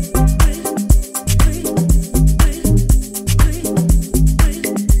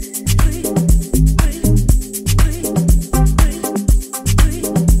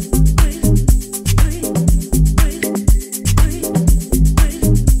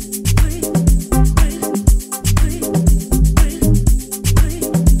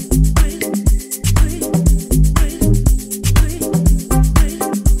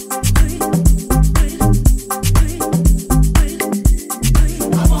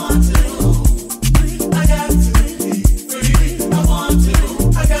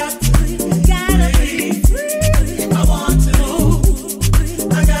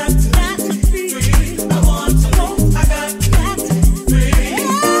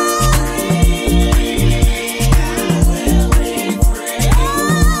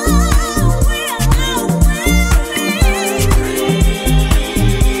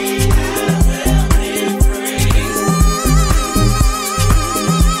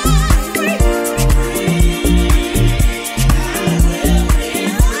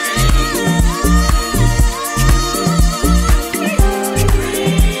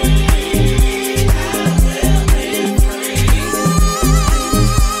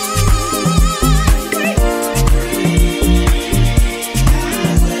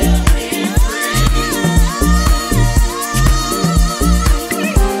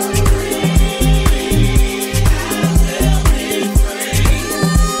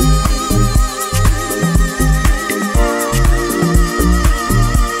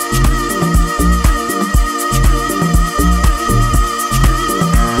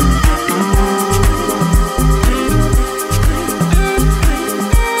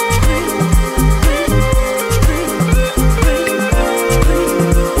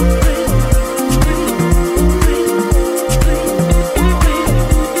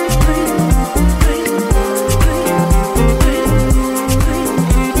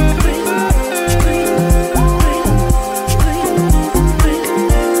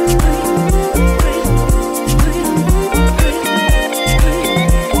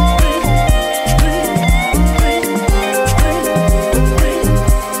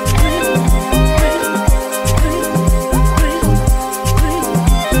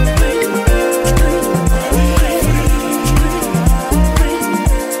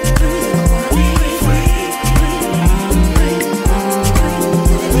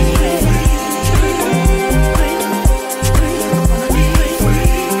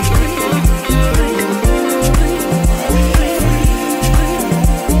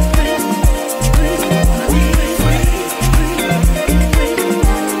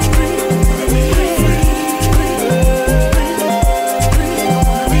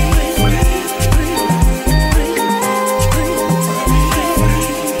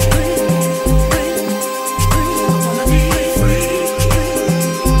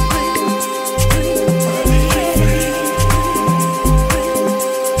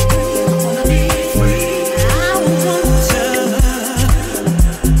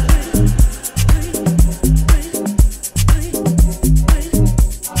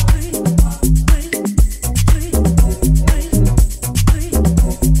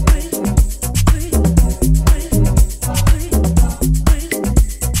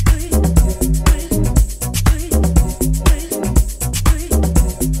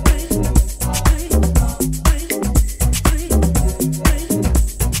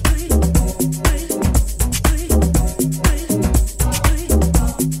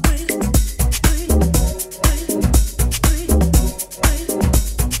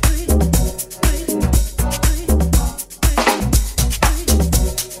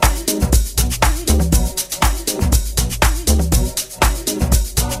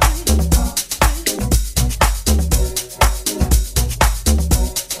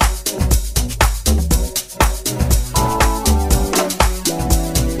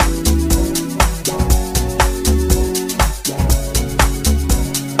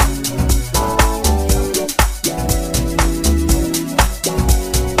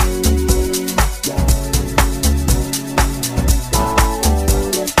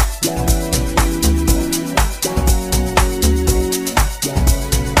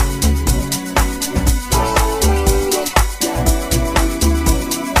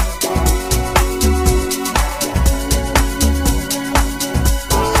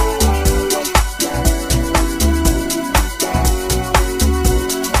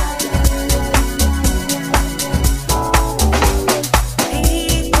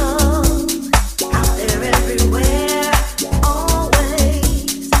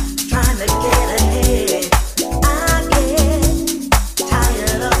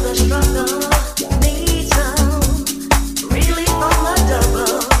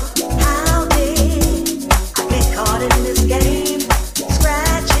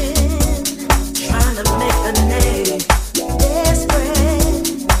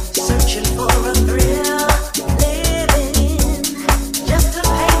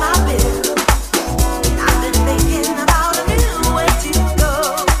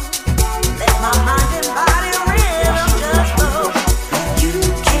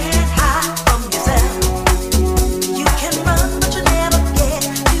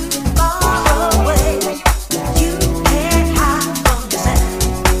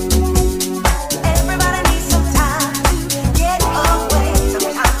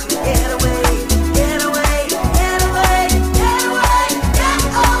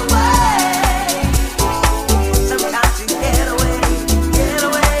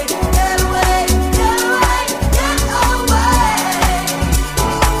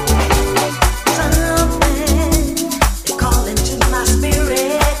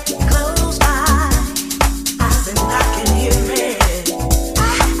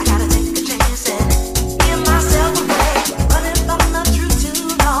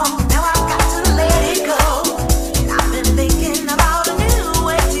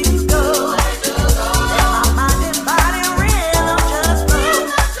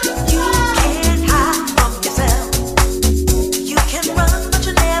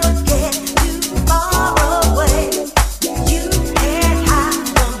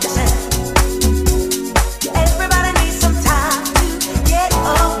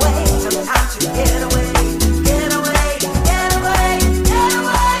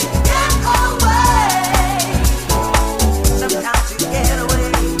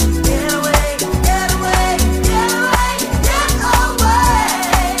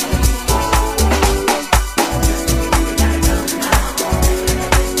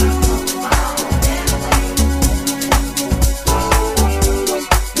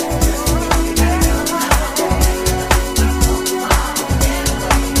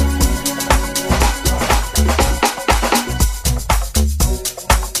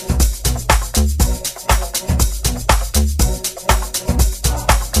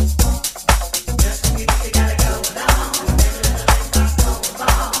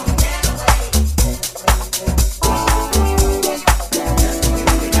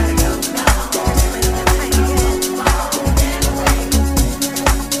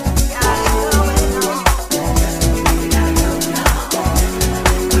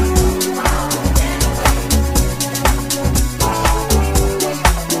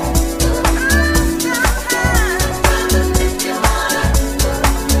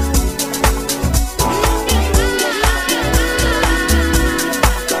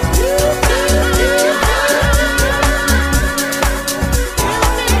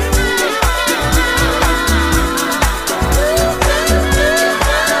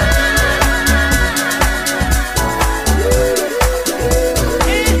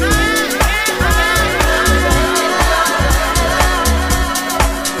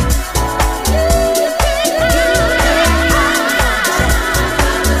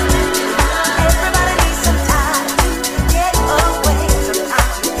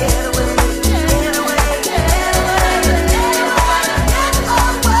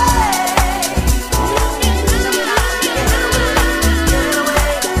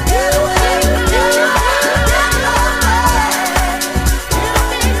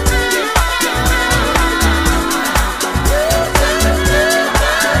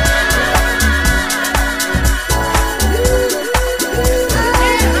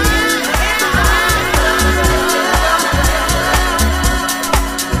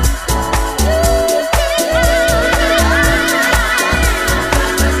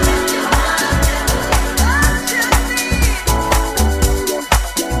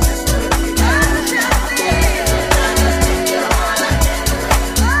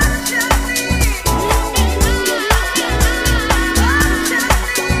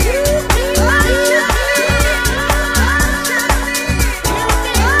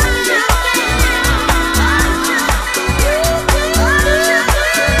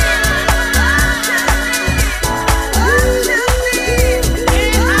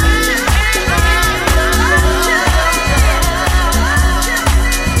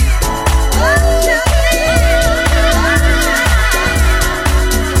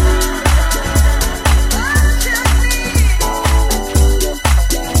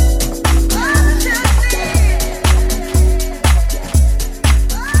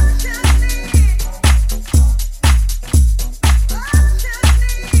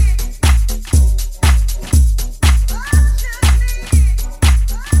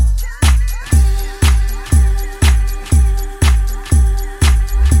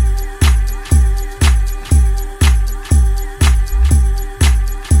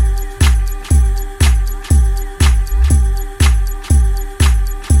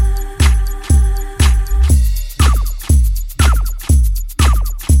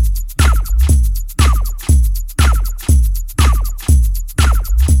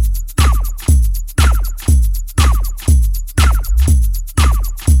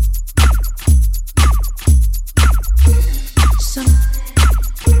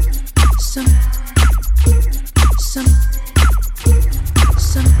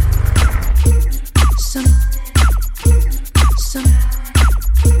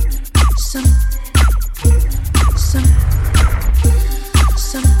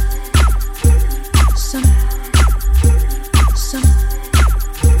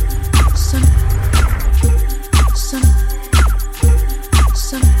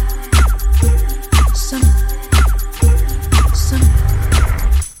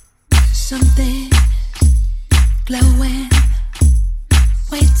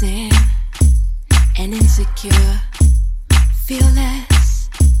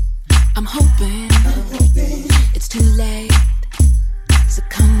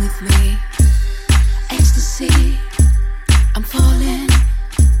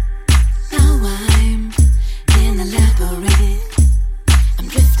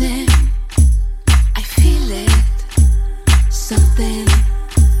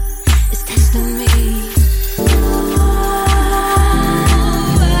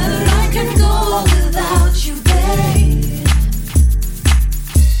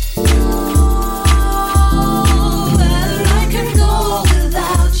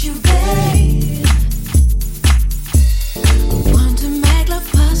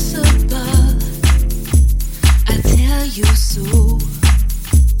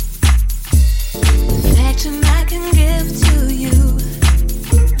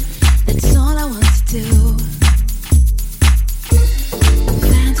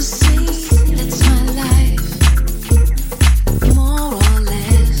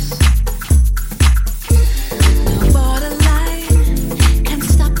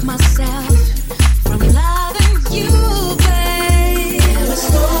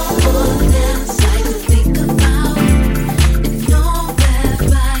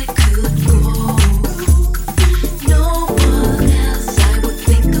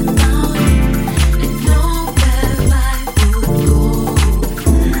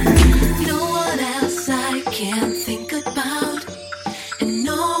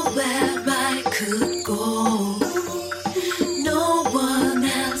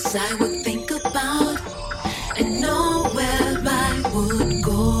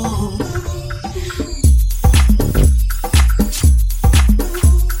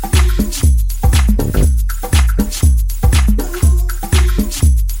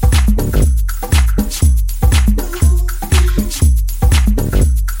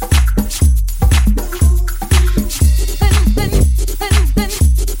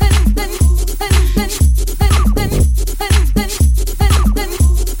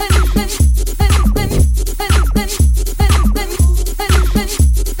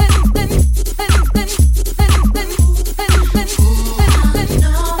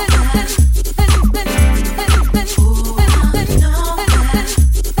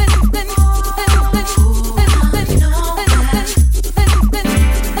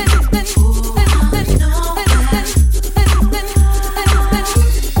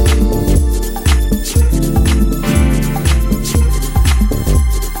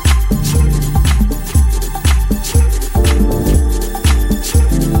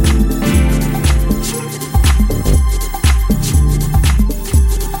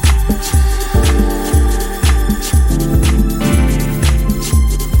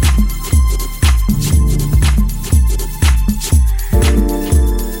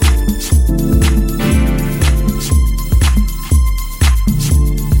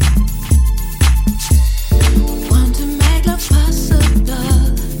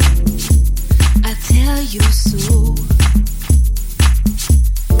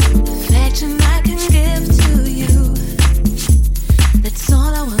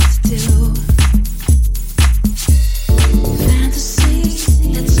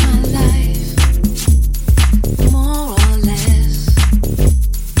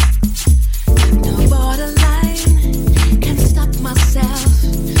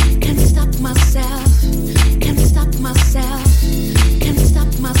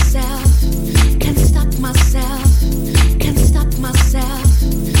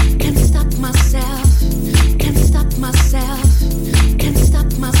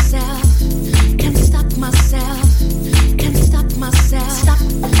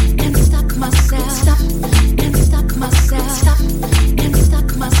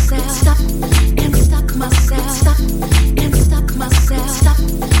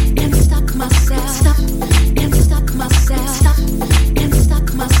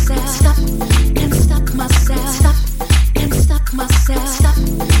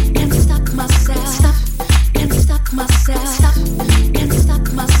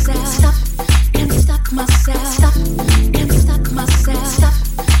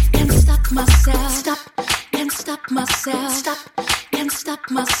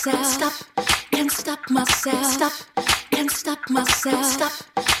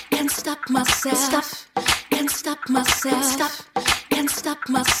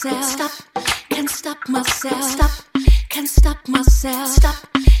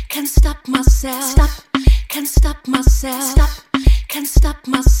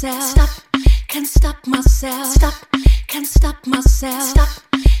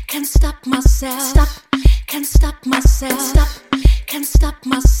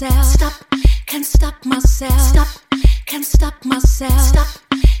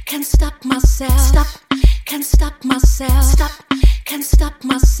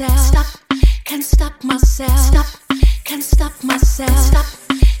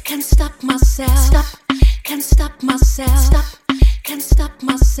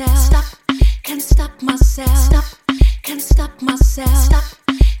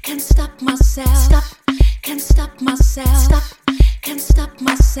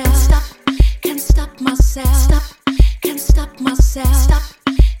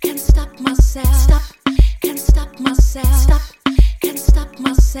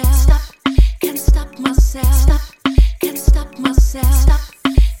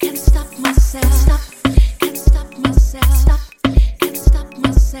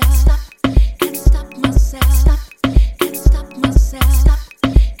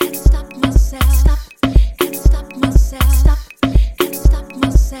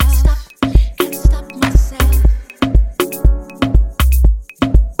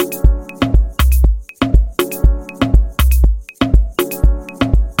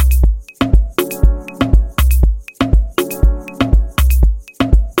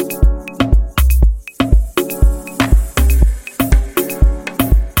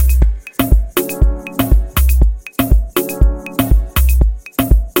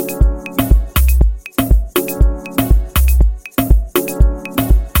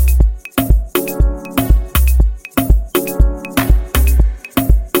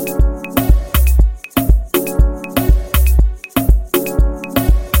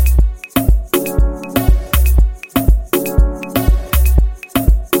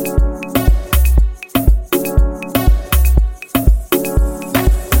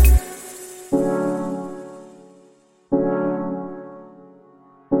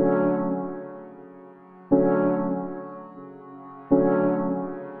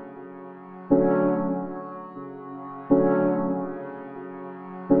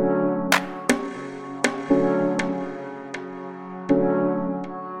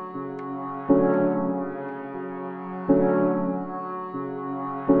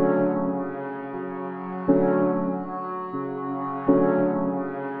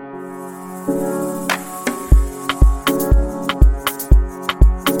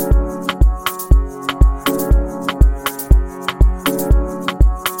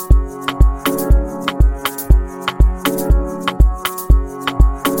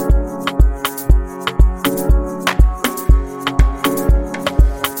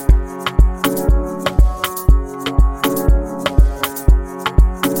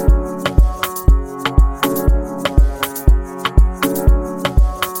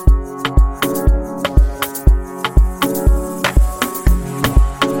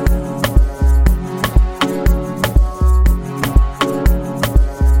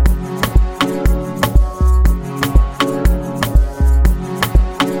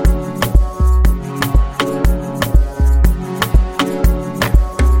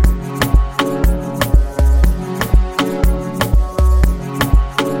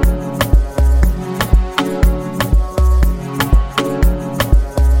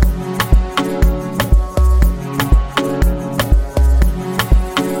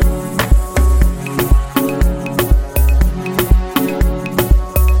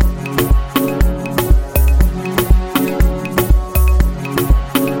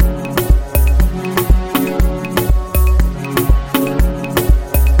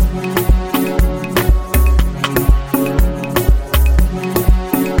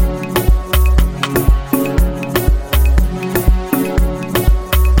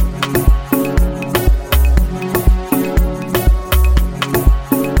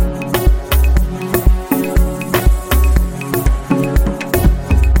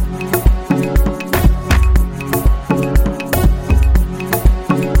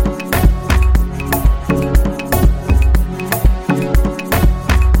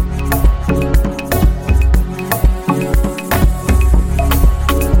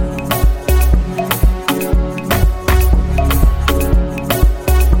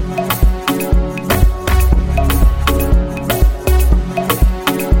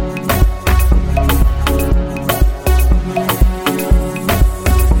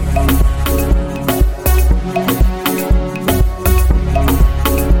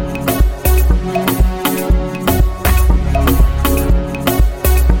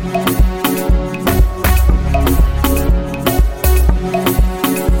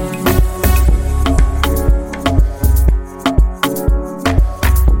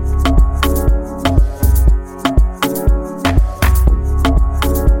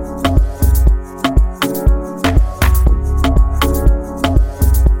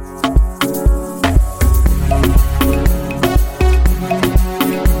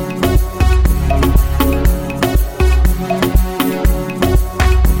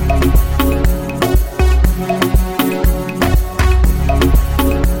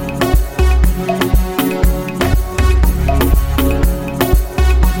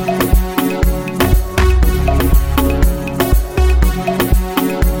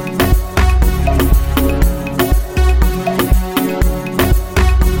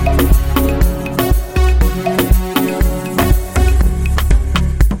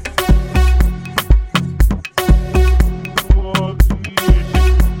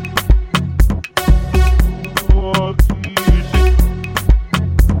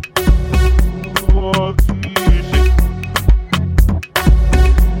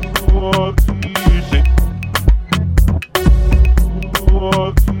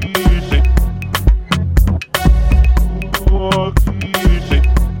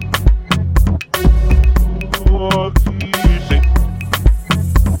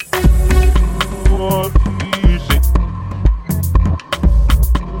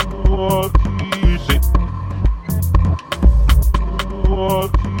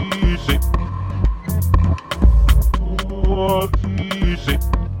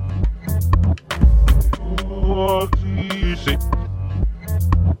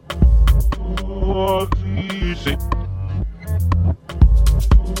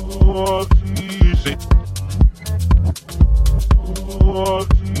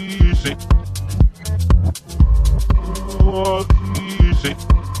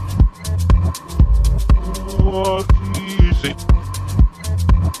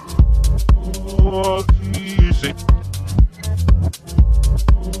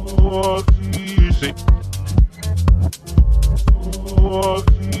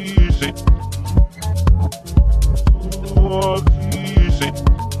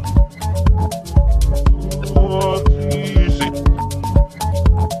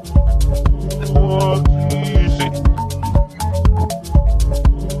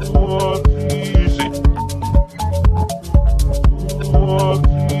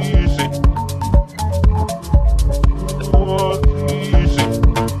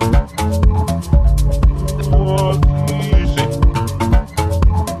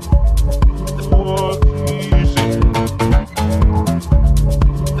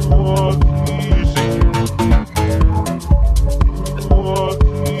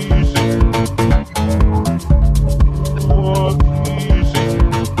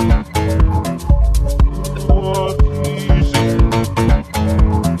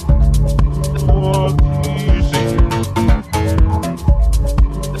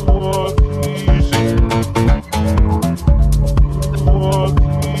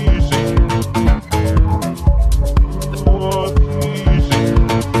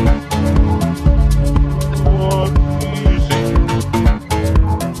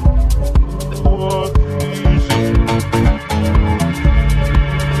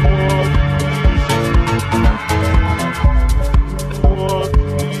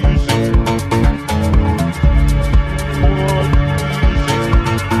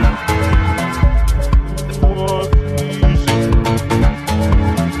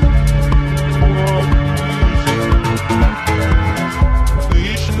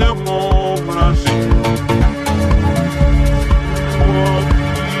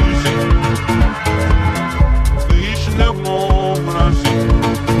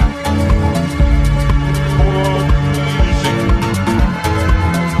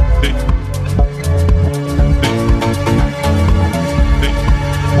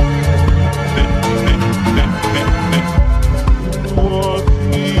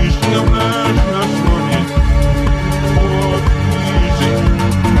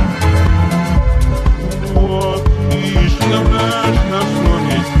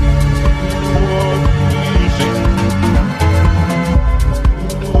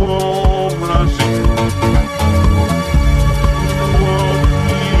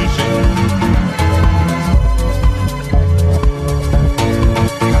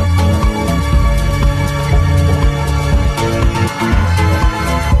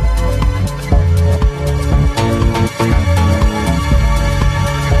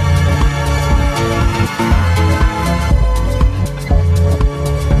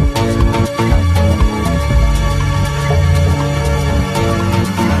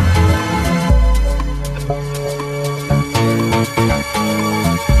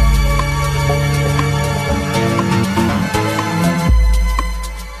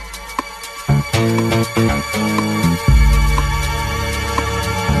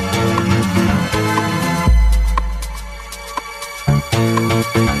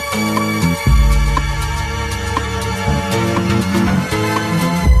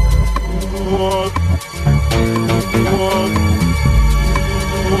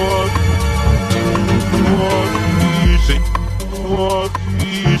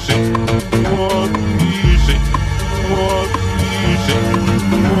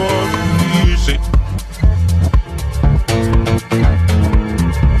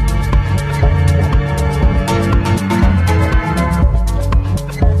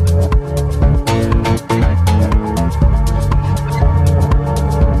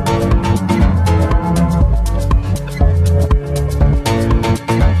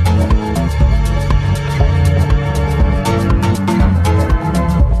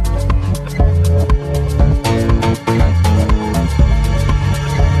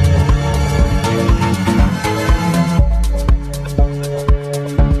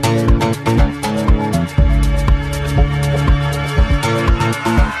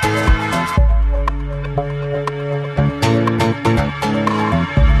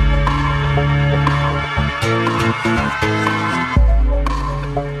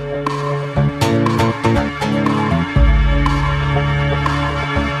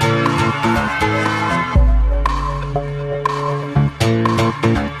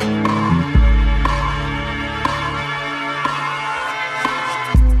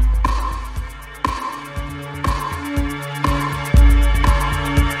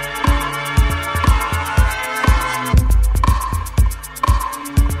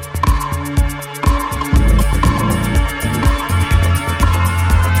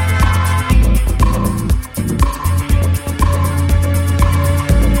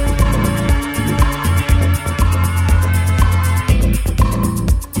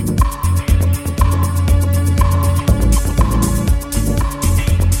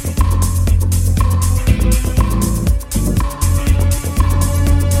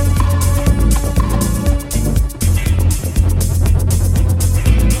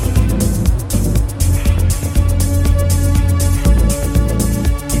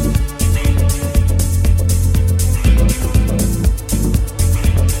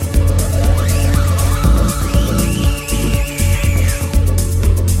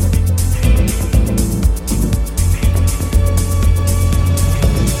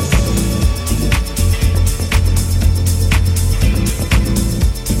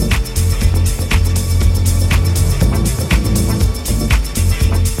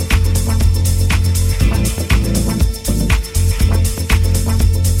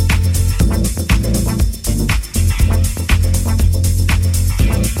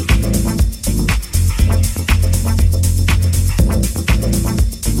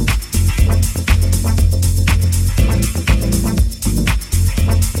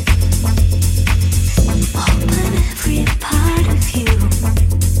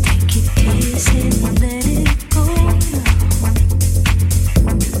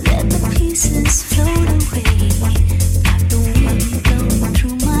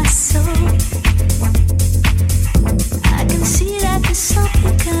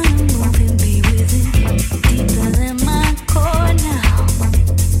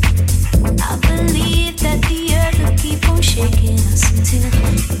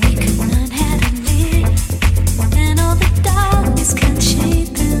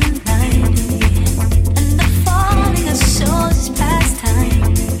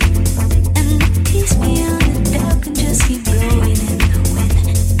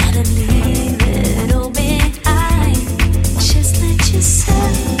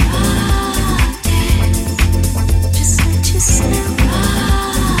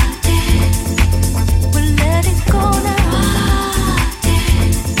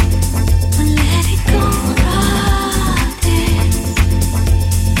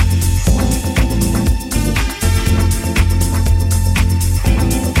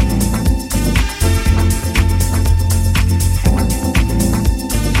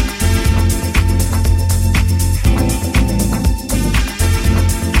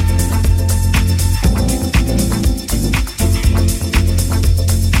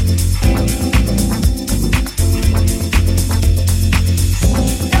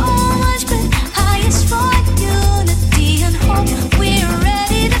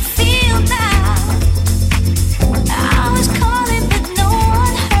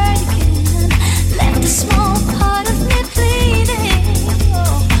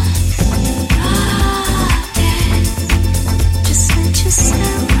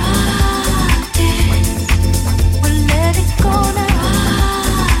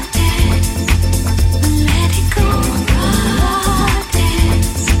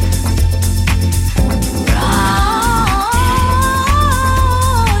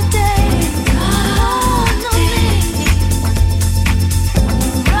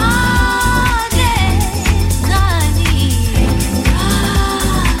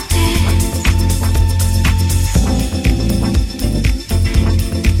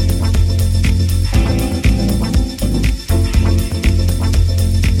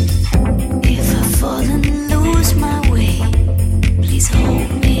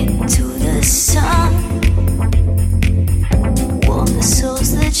 sun. Warm the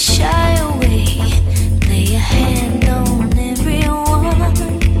souls that shy away. Lay a hand on everyone.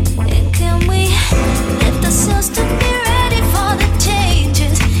 And can we lift ourselves to be ready for the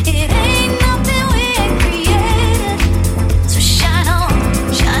changes? It ain't nothing we ain't created. So shine on,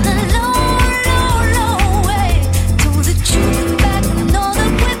 shine a low, low, low way to the truth back and know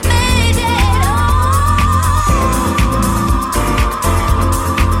that we've made it.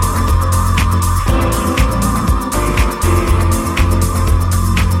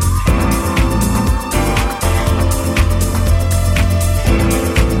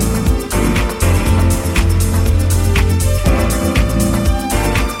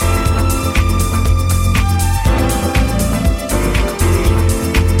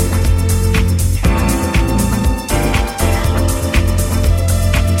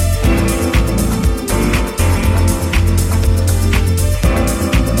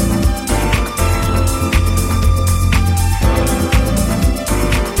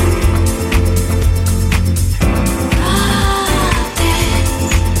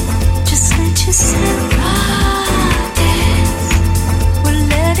 Just let yourself dance. We'll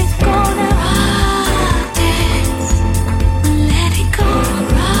let it go now. Dance. We'll let it go.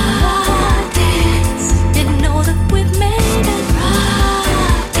 Dance. And know that we've made it.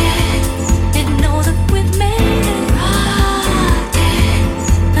 Dance. And know that we've made it. Dance.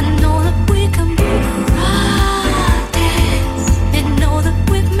 And know that we can be. Dance. And know that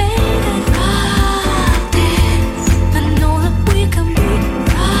we've made it. Dance. And know that we can be.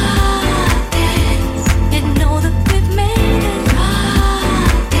 And know that we've made it.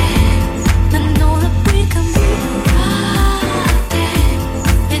 And know that we can be.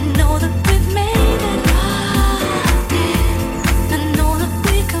 And know that we've made it. And know that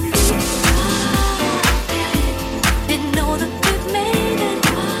we can be. And know that we've made it.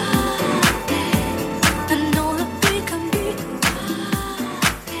 And know that we can be.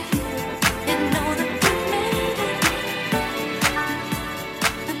 And know that we've made it.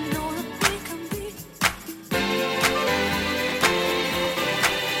 And know that we can be.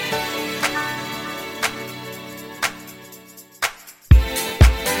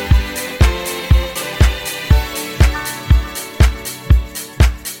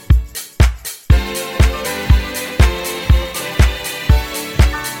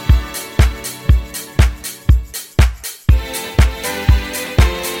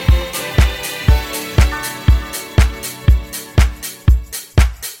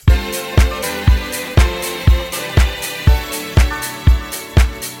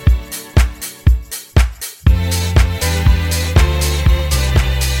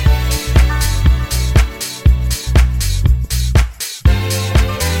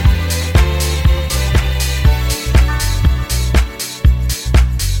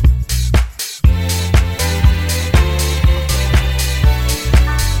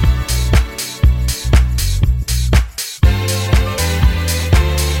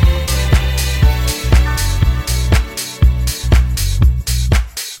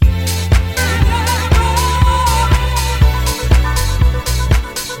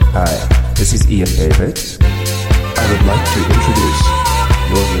 Hi, this is Ian David. I would like to introduce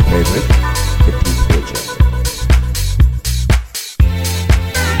Your new favorite, the Deep Edger.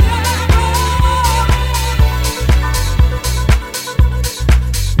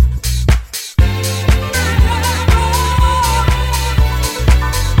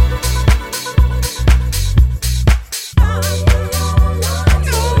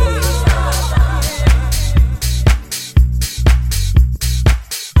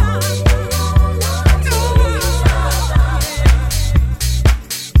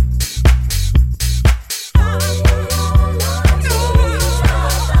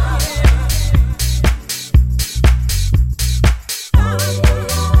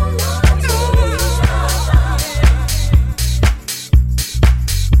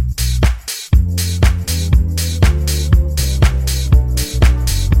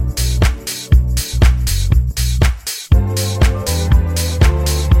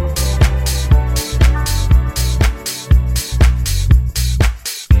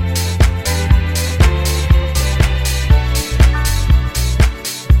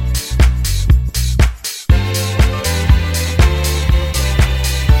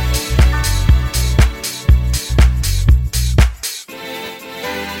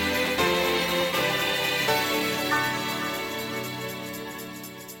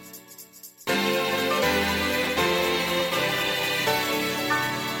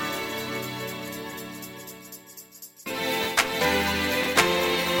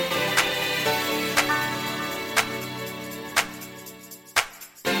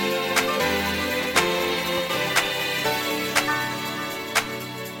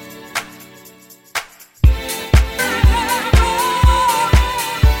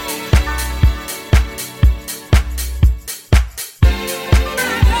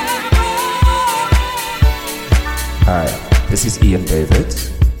 Hi, this is Ian David.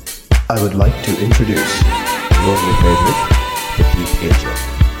 I would like to introduce Your new favorite, the Deep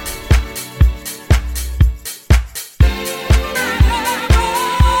Asia.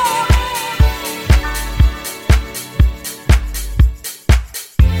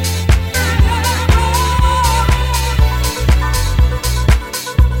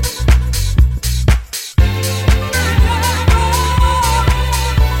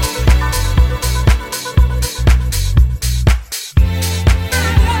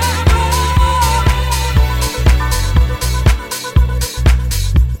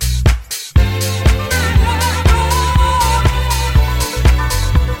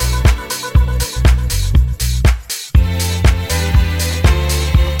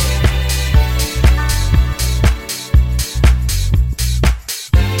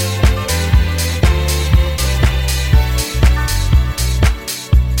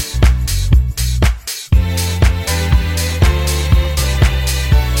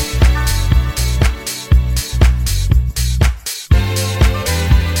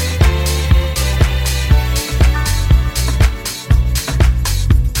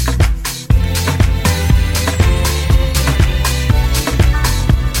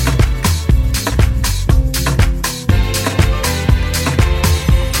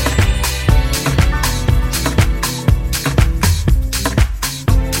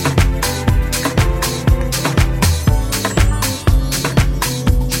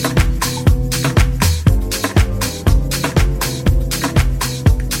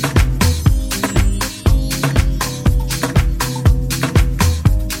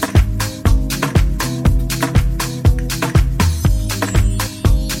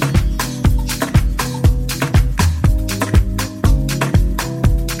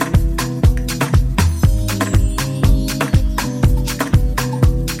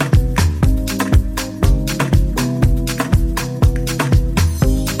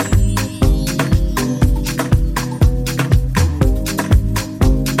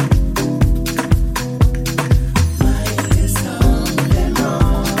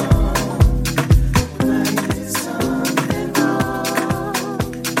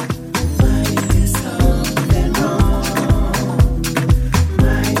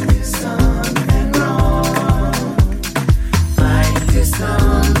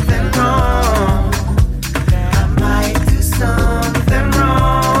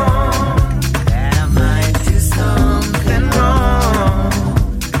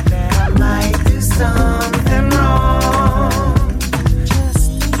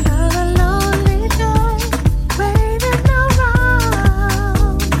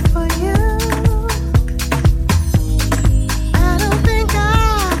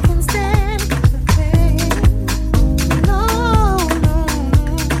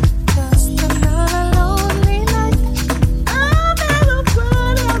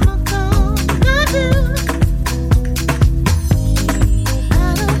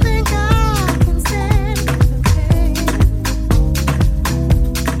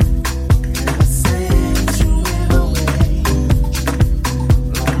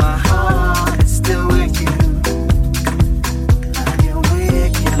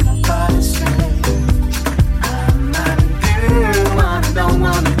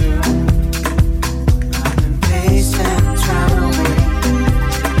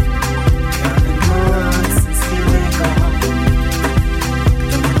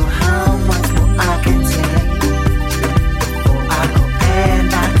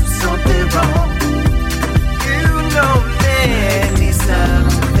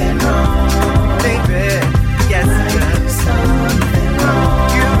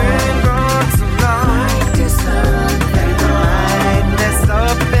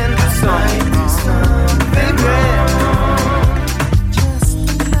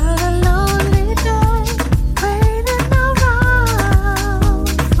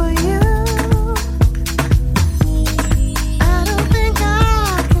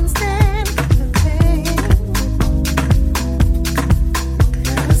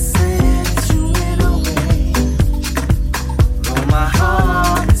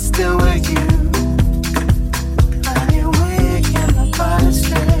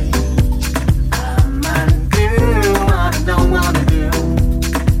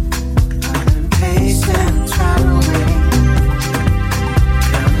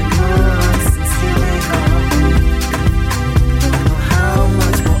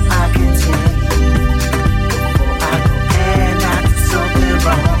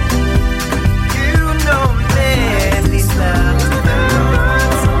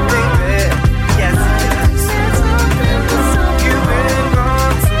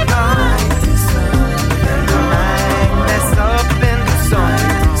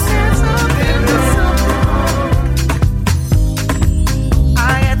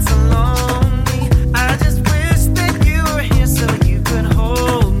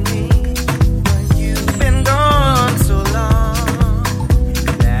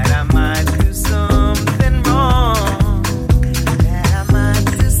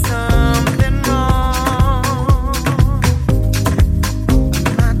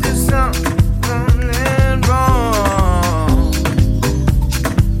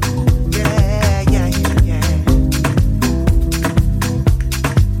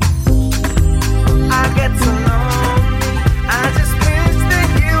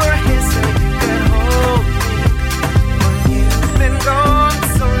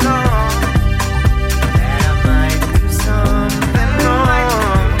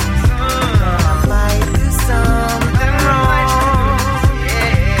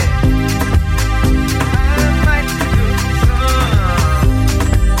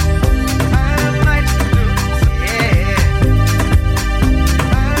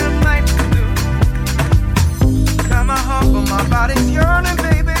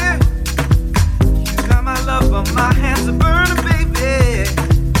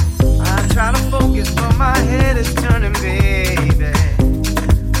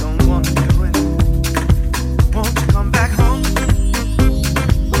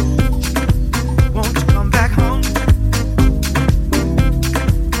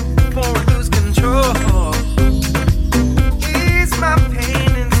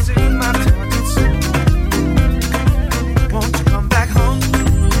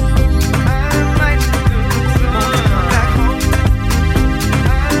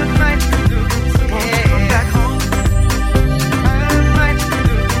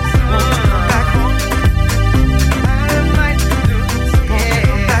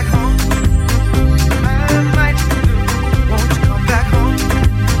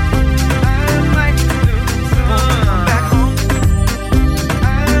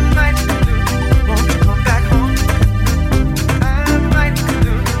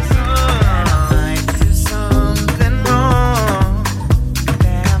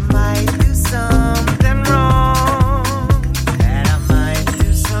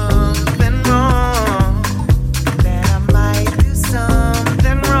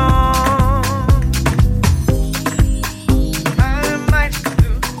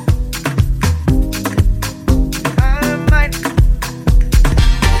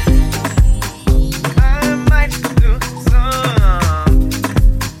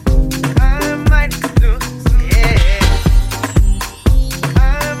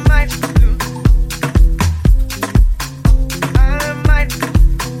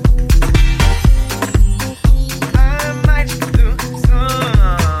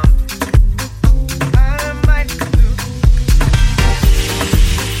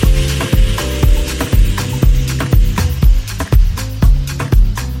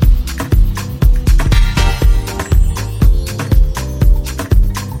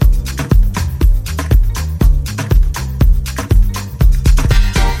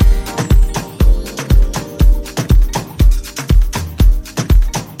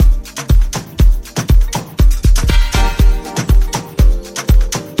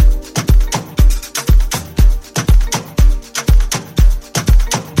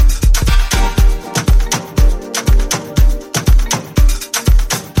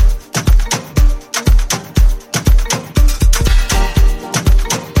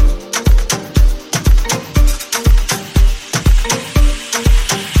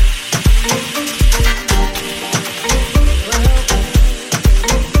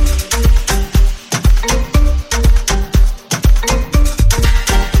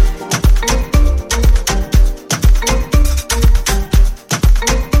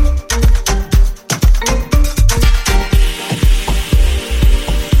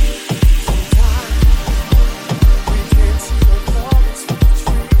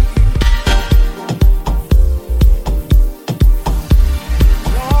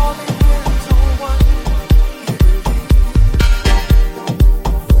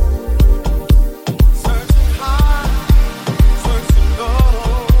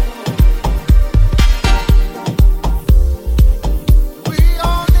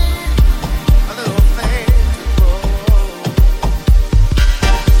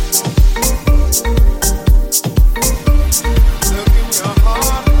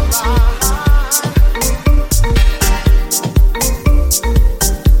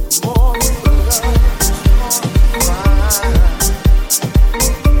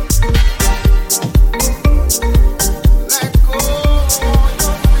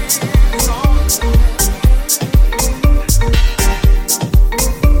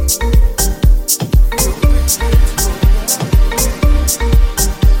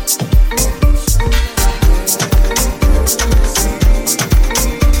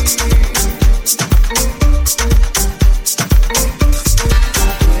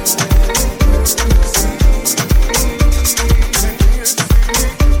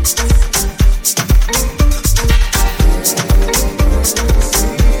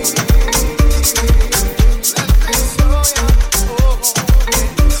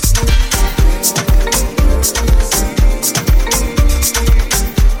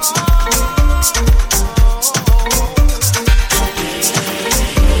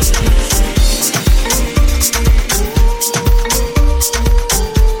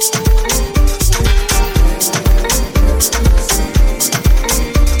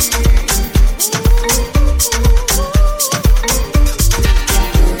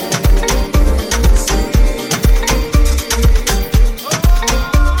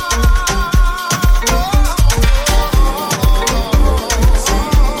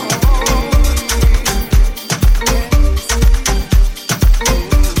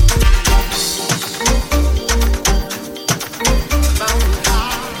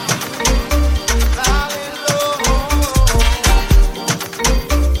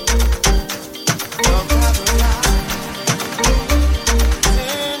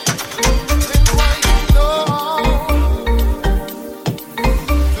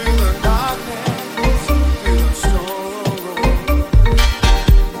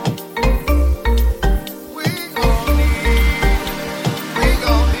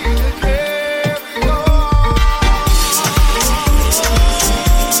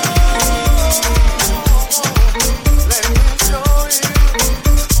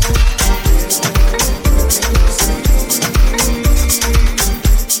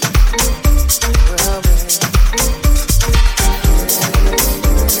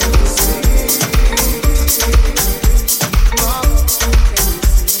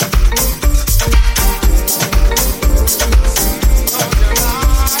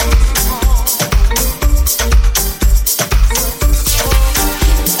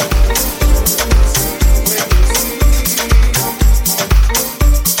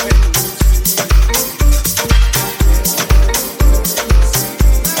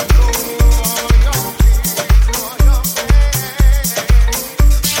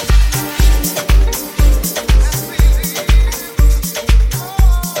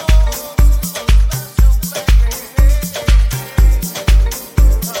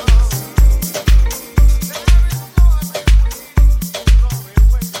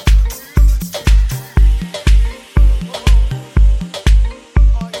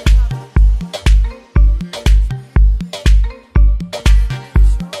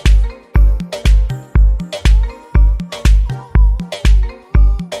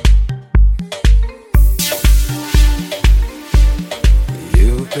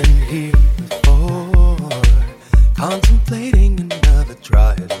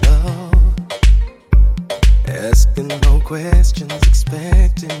 questions,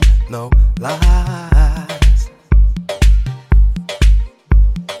 expecting no lies.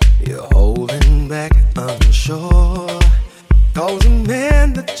 You're holding back, unsure, 'cause a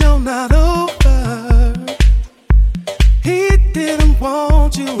man that you're not over, he didn't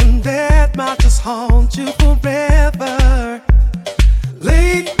want you, and that might just haunt you forever.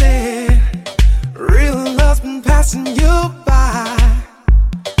 Lately, real love's been passing you by.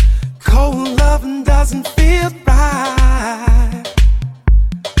 Cold loving doesn't feel right.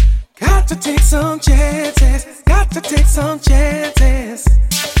 Got to take some chances, got to take some chances.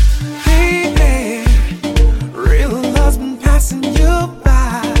 Baby, real love's been passing you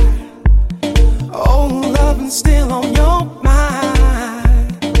by. Old loving still on your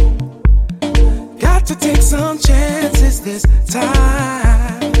mind. Got to take some chances this time.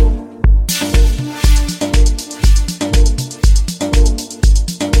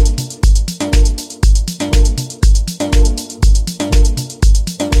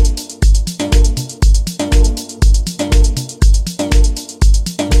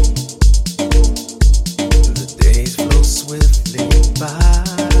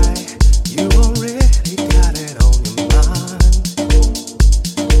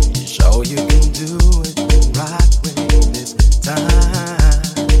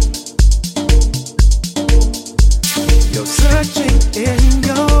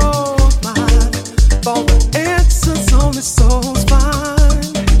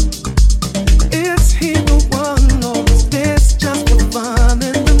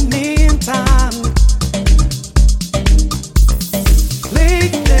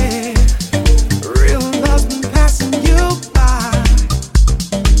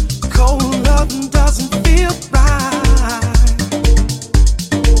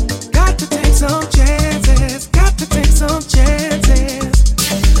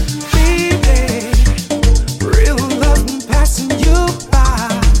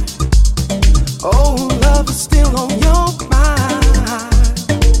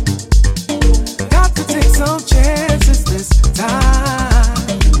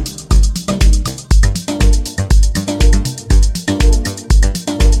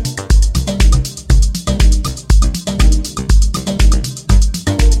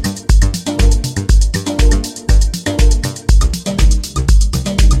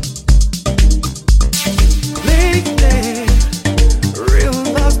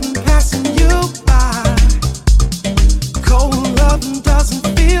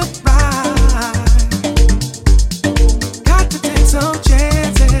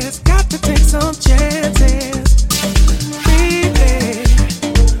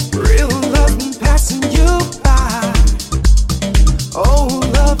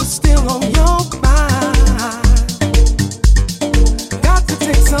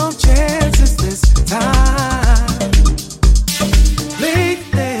 Some change.